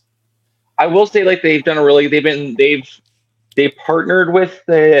markets. I will say, they've partnered with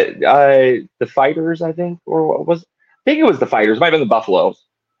the Fighters, I think, or I think it was the Fighters, might have been the Buffaloes,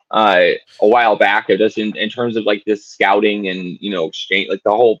 a while back. Just in terms of this scouting and exchange,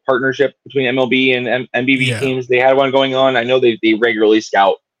 the whole partnership between MLB and MBB teams. They had one going on. I know they regularly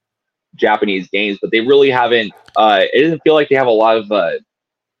scout Japanese games, but they really haven't. It doesn't feel like they have a lot of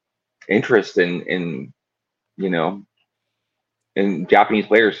interest in Japanese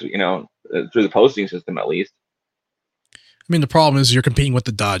players. Through the posting system, at least. I mean, the problem is you're competing with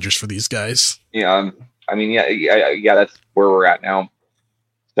the Dodgers for these guys. Yeah, I mean, yeah, that's where we're at now.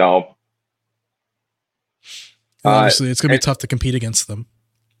 So obviously, it's going to be tough to compete against them.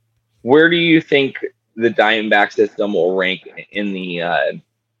 Where do you think the Diamondback system will rank in the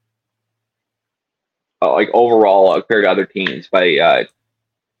overall compared to other teams by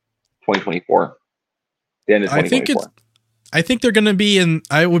 2024? The end of 2024. I think they're going to be in.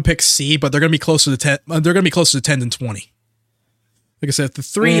 I would pick C, but they're going to be closer to 10. They're going to be closer to 10 than 20. Like I said, if the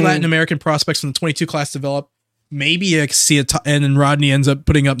 3 Latin American prospects from the 22 class develop, maybe I can see and then Rodney ends up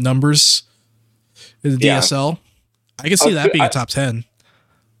putting up numbers in the DSL. I can see that being a top 10.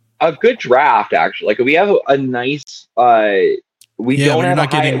 A good draft, actually. We have a nice. We don't have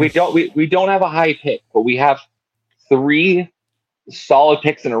a high pick, but we have 3 solid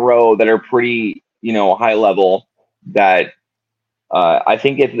picks in a row that are pretty, high level. That I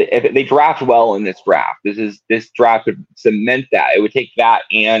think if they draft well in this draft, this draft could cement that. It would take that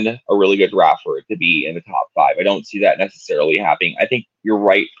and a really good draft for it to be in the top 5. I don't see that necessarily happening. I think you're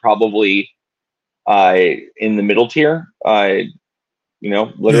right, probably in the middle tier.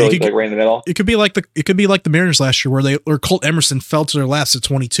 Literally right in the middle. It could be like the Mariners last year, where Colt Emerson fell to their last at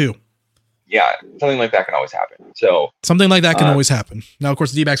 22. Yeah, something like that can always happen. So something like that can always happen. Now, of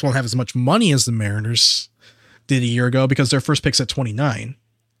course, the D-backs won't have as much money as the Mariners did a year ago because their first pick's at 29.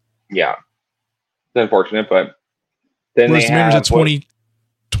 Yeah, it's unfortunate, but then whereas the Mariners at 20,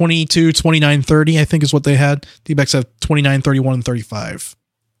 22, 29, 30, I think is what they had. D-backs have 29, 31, and 35.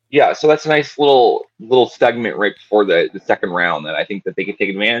 Yeah, so that's a nice little segment right before the second round that I think that they can take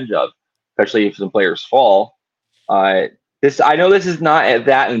advantage of, especially if some players fall. I know this is not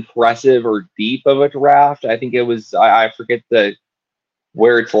that impressive or deep of a draft. I think it was I forget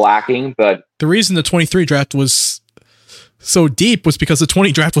where it's lacking, but the reason the 23 draft was so deep was because the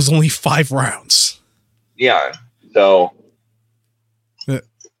 20 draft was only 5 rounds. Yeah, so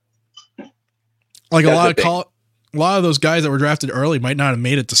like a lot of those guys that were drafted early might not have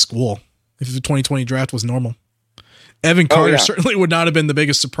made it to school if the 2020 draft was normal. Evan Carter certainly would not have been the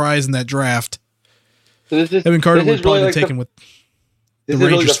biggest surprise in that draft. So Evan Carter would probably be taken with the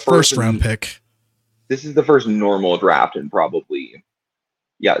Rangers' first round pick. This is the first normal draft in probably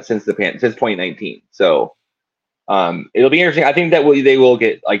since 2019. So it'll be interesting. I think that they will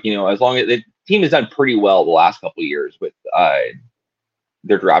get as long as the team has done pretty well the last couple of years with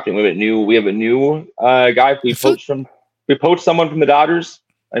their drafting. We have a new guy. We poached someone from the Dodgers.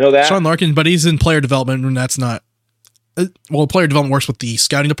 I know that Sean Larkin, but he's in player development, and that's not. Well, player development works with the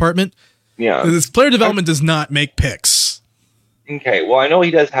scouting department. Yeah, this player development does not make picks. Okay, well, I know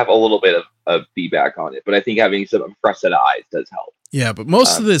he does have a little bit of feedback on it, but I think having some fresh set of eyes does help. Yeah, but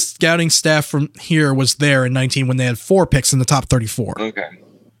most of the scouting staff from here was there in 19 when they had 4 picks in the top 34. Okay.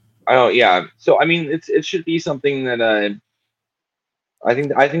 So I mean, it should be something that I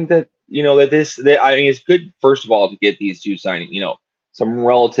think that it's good, first of all, to get these two signing, some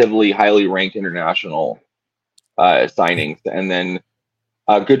relatively highly ranked international signings, and then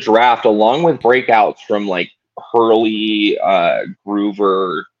a good draft along with breakouts from like Hurley,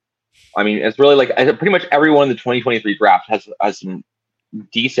 Groover. I mean, it's really like pretty much everyone in the 2023 draft has some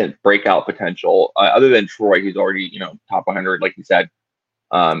decent breakout potential, other than Troy, who's already top 100, like you said.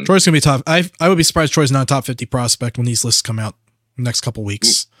 Troy's gonna be top. I would be surprised Troy's not a top 50 prospect when these lists come out in the next couple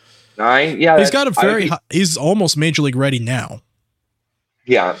weeks. He's got a very high, he's almost major league ready now.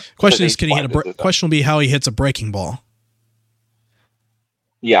 Yeah. Question is, can he hit question will be how he hits a breaking ball.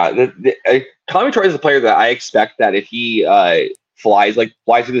 Yeah, Tommy Troy is a player that I expect that if he flies through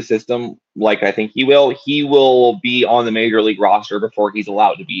the system, like I think he will be on the major league roster before he's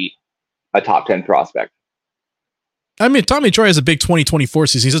allowed to be a top 10 prospect. I mean, Tommy Troy has a big 2024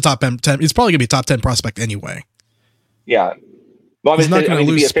 season. He's a top 10. He's probably gonna be a top 10 prospect anyway. Yeah, well, he's not going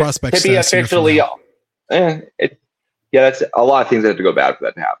to lose prospect status officially. That's a lot of things that have to go bad for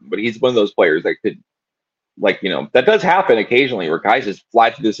that to happen. But he's one of those players that could, that does happen occasionally where guys just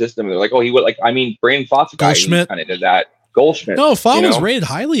fly through the system and they're like, oh, he would Brandon Pfaadt's guy kind of did that. Goldschmidt. No, Pfaadt was rated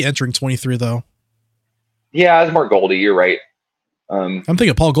highly entering 23 though. Yeah, it's more Goldie. You're right. I'm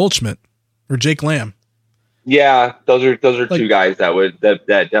thinking Paul Goldschmidt or Jake Lamb. Yeah, those are two guys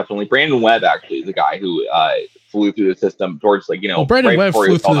that definitely. Brandon Webb actually is the guy who flew through the system towards Brandon Webb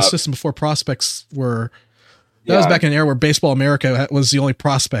flew through the system before prospects were. That was back in an era where Baseball America was the only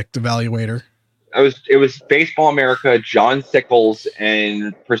prospect evaluator. It was Baseball America, John Sickles,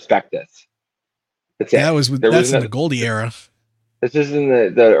 and Prospectus. That's it. That's in the Goldie era. This is in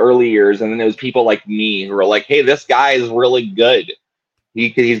the early years, and then there was people like me who were like, "Hey, this guy is really good.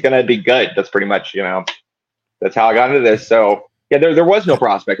 He's gonna be good." That's pretty much that's how I got into this. So yeah, there was no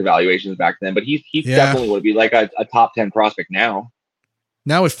prospect evaluations back then, but he definitely would be like a top 10 prospect now.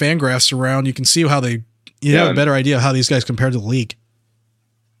 Now with Fangraphs around, you can see how have a better idea of how these guys compare to the league.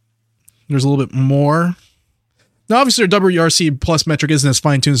 There's a little bit more. Now, obviously, their WRC plus metric isn't as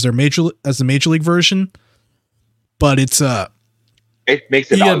fine tuned as the major league version, but it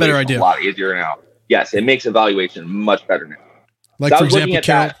makes evaluation a better idea. A lot easier now. Yes, it makes evaluation much better now. Like, for example,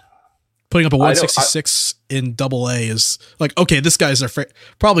 Carroll putting up a 166 in AA is like, okay, this guy's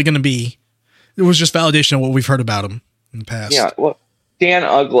probably going to be. It was just validation of what we've heard about him in the past. Yeah, well, Dan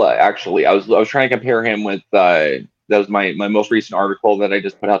Ugla, actually, I was trying to compare him with. That was my most recent article that I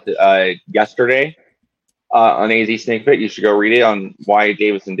just put out yesterday on AZ SnakePit. You should go read it on why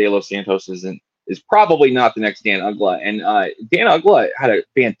Davidson De Los Santos is probably not the next Dan Ugla. And Dan Ugla had a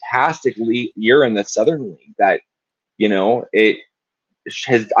fantastic year in the Southern League. That it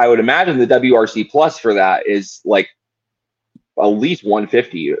has. I would imagine the WRC plus for that is like at least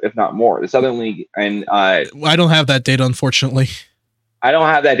 150, if not more. The Southern League, and I don't have that data, unfortunately. I don't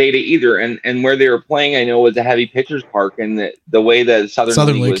have that data either. And where they were playing, I know, was a heavy pitchers park, and the way the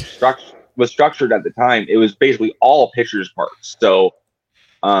Southern League was structured at the time, it was basically all pitchers parks. So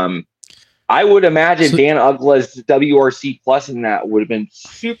I would imagine Dan Ugla's WRC plus in that would have been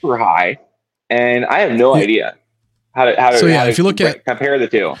super high. and I have no idea how to if you look at compare the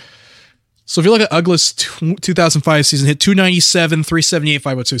two. So if you look at Uggla's 2005 season, hit 297, 378,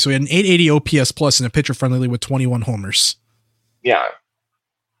 502. So he had an 880 OPS plus in a pitcher friendly league with 21 homers. Yeah.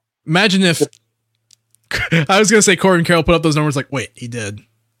 Imagine if I was going to say Corbin Carroll put up those numbers. Like, wait, he did.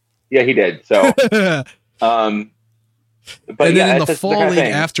 Yeah, he did. So, but and then in the fall league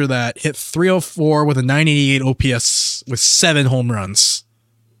after that, hit 304 with a 988 OPS with 7 home runs.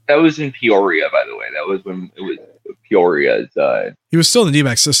 That was in Peoria, by the way. That was when it was Peoria's. He was still in the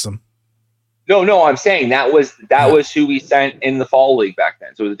D-backs system. No, I'm saying that was who we sent in the fall league back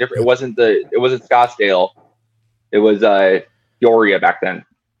then. So it was different. It wasn't Scottsdale. It was Peoria back then.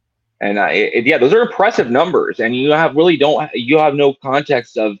 And those are impressive numbers. And you have no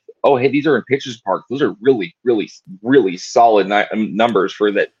context of, oh, hey, these are in Pitchers Park. Those are really, really, really solid numbers for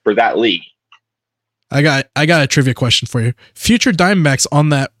that league. I got a trivia question for you. Future Diamondbacks on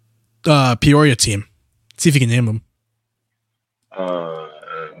that Peoria team. See if you can name them.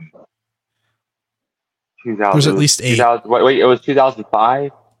 There's at least 8. Wait, it was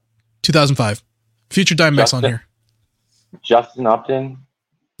 2005? 2005. Future Diamondbacks on here. Justin Upton?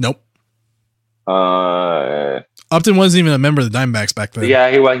 Nope. Upton wasn't even a member of the Diamondbacks back then.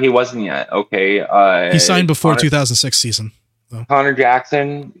 Yeah, he wasn't yet. Okay. He signed before 2006 season. So. Connor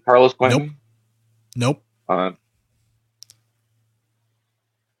Jackson? Carlos Quentin? Nope. I'll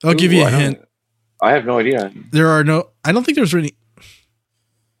give you a hint. I have no idea. I don't think there's really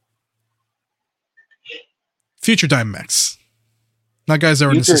future Diamondbacks. Not guys that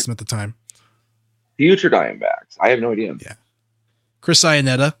were in the system at the time. Future Diamondbacks. I have no idea. Yeah. Chris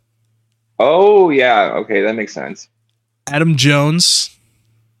Iannetta. Oh, yeah. Okay, that makes sense. Adam Jones.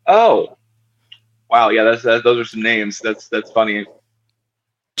 Oh. Wow, yeah, those are some names. That's funny.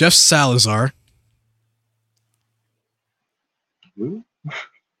 Jeff Salazar. Who?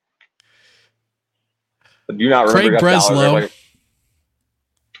 I do not remember. Craig Breslow.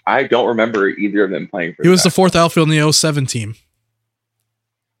 I don't remember either of them playing for. He was the 4th outfield in the 07 team.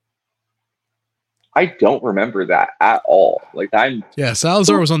 I don't remember that at all.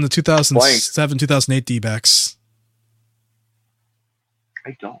 Salazar was on the 2007, 2008 D-backs.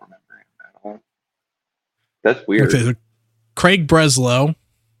 I don't remember him at all. That's weird. Okay, Craig Breslow.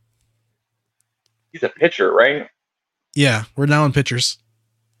 He's a pitcher, right? Yeah, we're now in pitchers.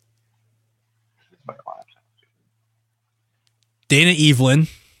 Dana Evelyn.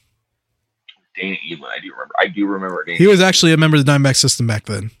 I do remember Dana. He was actually a member of the Diamondback system back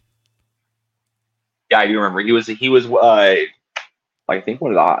then. Yeah, I do remember. He was I think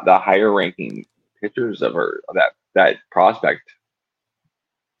one of the higher ranking pitchers of that prospect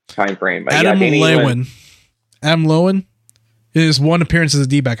time frame. Adam Lewin. Adam Lewin is one appearance as a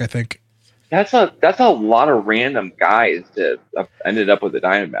D-back, I think. That's a lot of random guys that ended up with the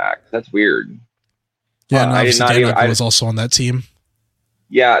Diamondbacks. That's weird. Yeah, and obviously Dan Uggla was also on that team.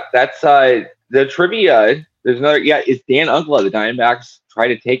 Yeah, that's the trivia. There's another. Yeah, is Dan Uggla. The Diamondbacks try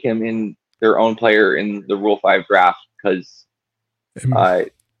to take him in their own player in the Rule 5 draft because that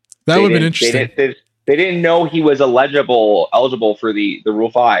would have been interesting. They didn't know he was eligible for the Rule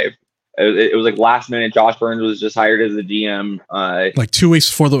 5. It was like last minute. Josh Burns was just hired as the GM. Like 2 weeks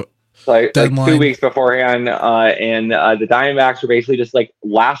before the deadline. Like 2 weeks beforehand, and the Diamondbacks were basically just like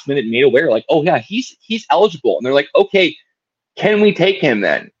last minute made aware, like, oh yeah, he's eligible, and they're like, okay, can we take him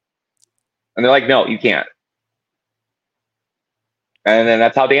then? And they're like, no, you can't. And then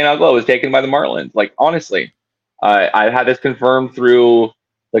that's how Dan Uggla was taken by the Marlins. Like, honestly, I had this confirmed through,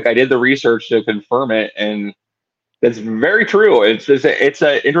 like, I did the research to confirm it, and that's very true. It's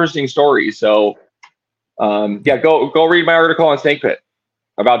an interesting story. So, go read my article on Snake Pit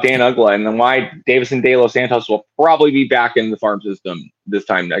about Dan Uggla and then why Davison De Los Santos will probably be back in the farm system this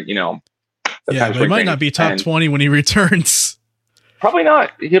time. But he might not be top 20 when he returns. Probably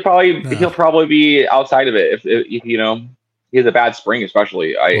not. He'll probably be outside of it if he has a bad spring,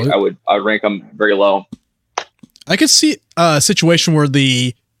 especially. I would rank him very low. I could see a situation where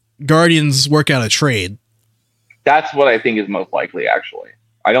the Guardians work out a trade. That's what I think is most likely, actually.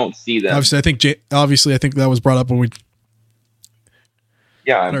 I don't see them. Obviously, I think that was brought up when we.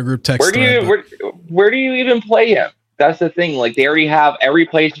 Yeah. In our group text. Where do you even play him? That's the thing. Like, they already have every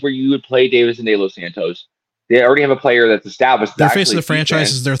place where you would play Davison De Los Santos. They already have a player that's established. Their face of the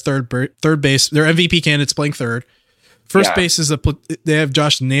franchise is their third base. Their MVP candidate's playing third. First base is they have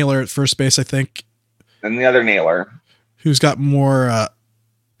Josh Naylor at first base, I think. And the other Naylor. Who's got more...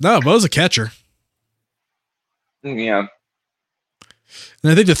 Bo's a catcher. Yeah.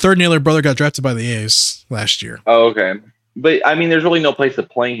 And I think the third Naylor brother got drafted by the A's last year. Oh, okay. but I mean, there's really no place to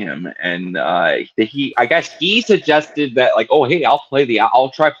play him, and I guess he suggested that, like, oh hey,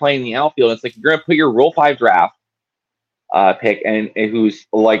 I'll try playing the outfield. It's like you're gonna put your Rule 5 draft pick and who's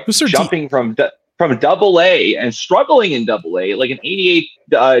like jumping from Double A and struggling in Double A, like an 88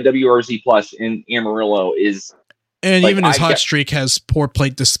 WRC plus in Amarillo is, and like, even his hot streak has poor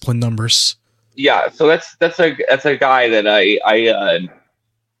plate discipline numbers. Yeah, so that's a guy that I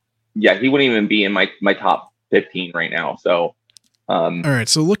he wouldn't even be in my top 15 right now. So, all right.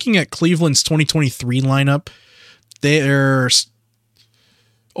 So looking at Cleveland's 2023 lineup,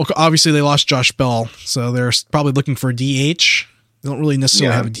 obviously they lost Josh Bell, so they're probably looking for a DH. They don't really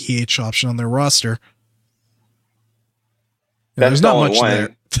necessarily have a DH option on their roster. There's not much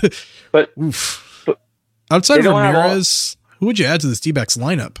there. but outside of Ramirez, who would you add to this D-backs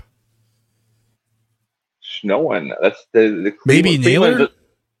lineup? No one. That's the maybe Naylor.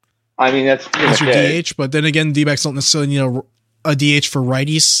 I mean, that's your DH, but then again, D-backs don't necessarily need a DH for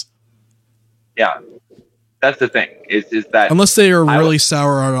righties. Yeah, that's the thing. Is that unless they are really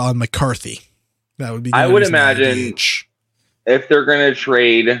sour on McCarthy, that would be. I would imagine if they're going to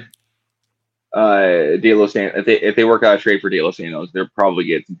trade De Los Santos, if they work out a trade for De Los Santos, they'll probably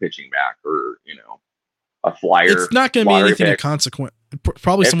get some pitching back, or a flyer. It's not going to be anything of consequence.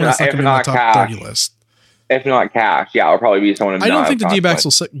 Probably someone that's not going to be on the top 30 list. If not cash, it'll probably be someone. I don't think the D-backs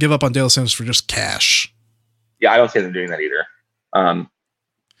will give up on De Los Santos for just cash. Yeah, I don't see them doing that either.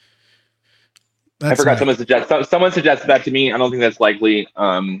 I forgot someone suggested that to me. I don't think that's likely.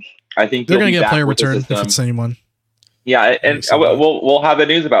 I think they're going to get a player return if it's anyone. Yeah, and we'll have the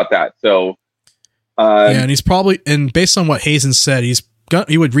news about that. So, and he's probably, and based on what Hazen said,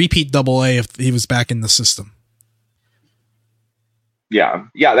 he would repeat Double A if he was back in the system. Yeah,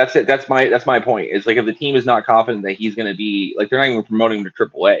 that's it. That's my point. It's like if the team is not confident that he's going to be, like, they're not even promoting him to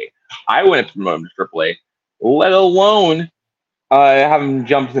Triple A. I wouldn't promote him to Triple A, let alone have him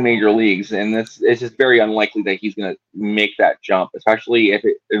jump to the major leagues. And it's just very unlikely that he's going to make that jump, especially if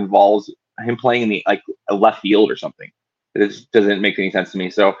it involves him playing in the a left field or something. It just doesn't make any sense to me.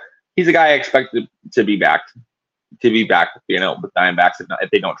 So he's a guy I expect to be back. With Diamondbacks if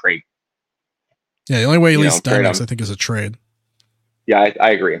they don't trade. Yeah, the only way he leaves Diamondbacks, I think, is a trade. Yeah, I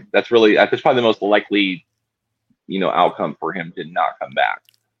agree. That's probably the most likely, outcome for him to not come back.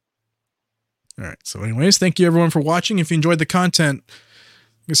 All right. So anyways, thank you everyone for watching. If you enjoyed the content,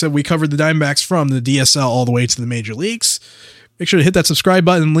 like I said, we covered the Diamondbacks from the DSL all the way to the major leagues. Make sure to hit that subscribe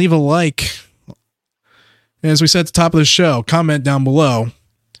button and leave a like. And as we said at the top of the show, comment down below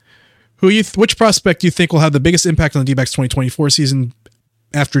which prospect do you think will have the biggest impact on the D-backs 2024 season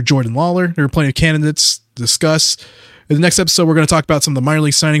after Jordan Lawler. There are plenty of candidates to discuss. In the next episode, we're going to talk about some of the minor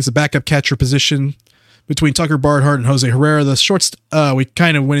league signings, the backup catcher position between Tucker Barnhart and Jose Herrera. The shorts, we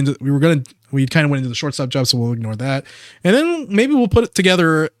kind of went into the shortstop job, so we'll ignore that. And then maybe we'll put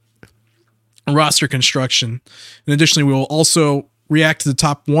together a roster construction. And additionally, we will also react to the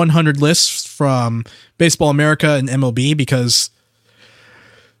top 100 lists from Baseball America and MLB, because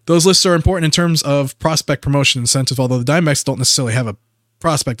those lists are important in terms of prospect promotion incentive, although the Diamondbacks don't necessarily have a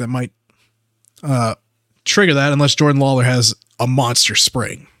prospect that might trigger that unless Jordan Lawler has a monster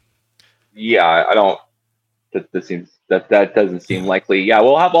spring. Yeah, I don't. That doesn't seem likely. Yeah,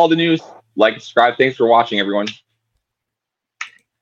 we'll have all the news. Like, subscribe. Thanks for watching, everyone.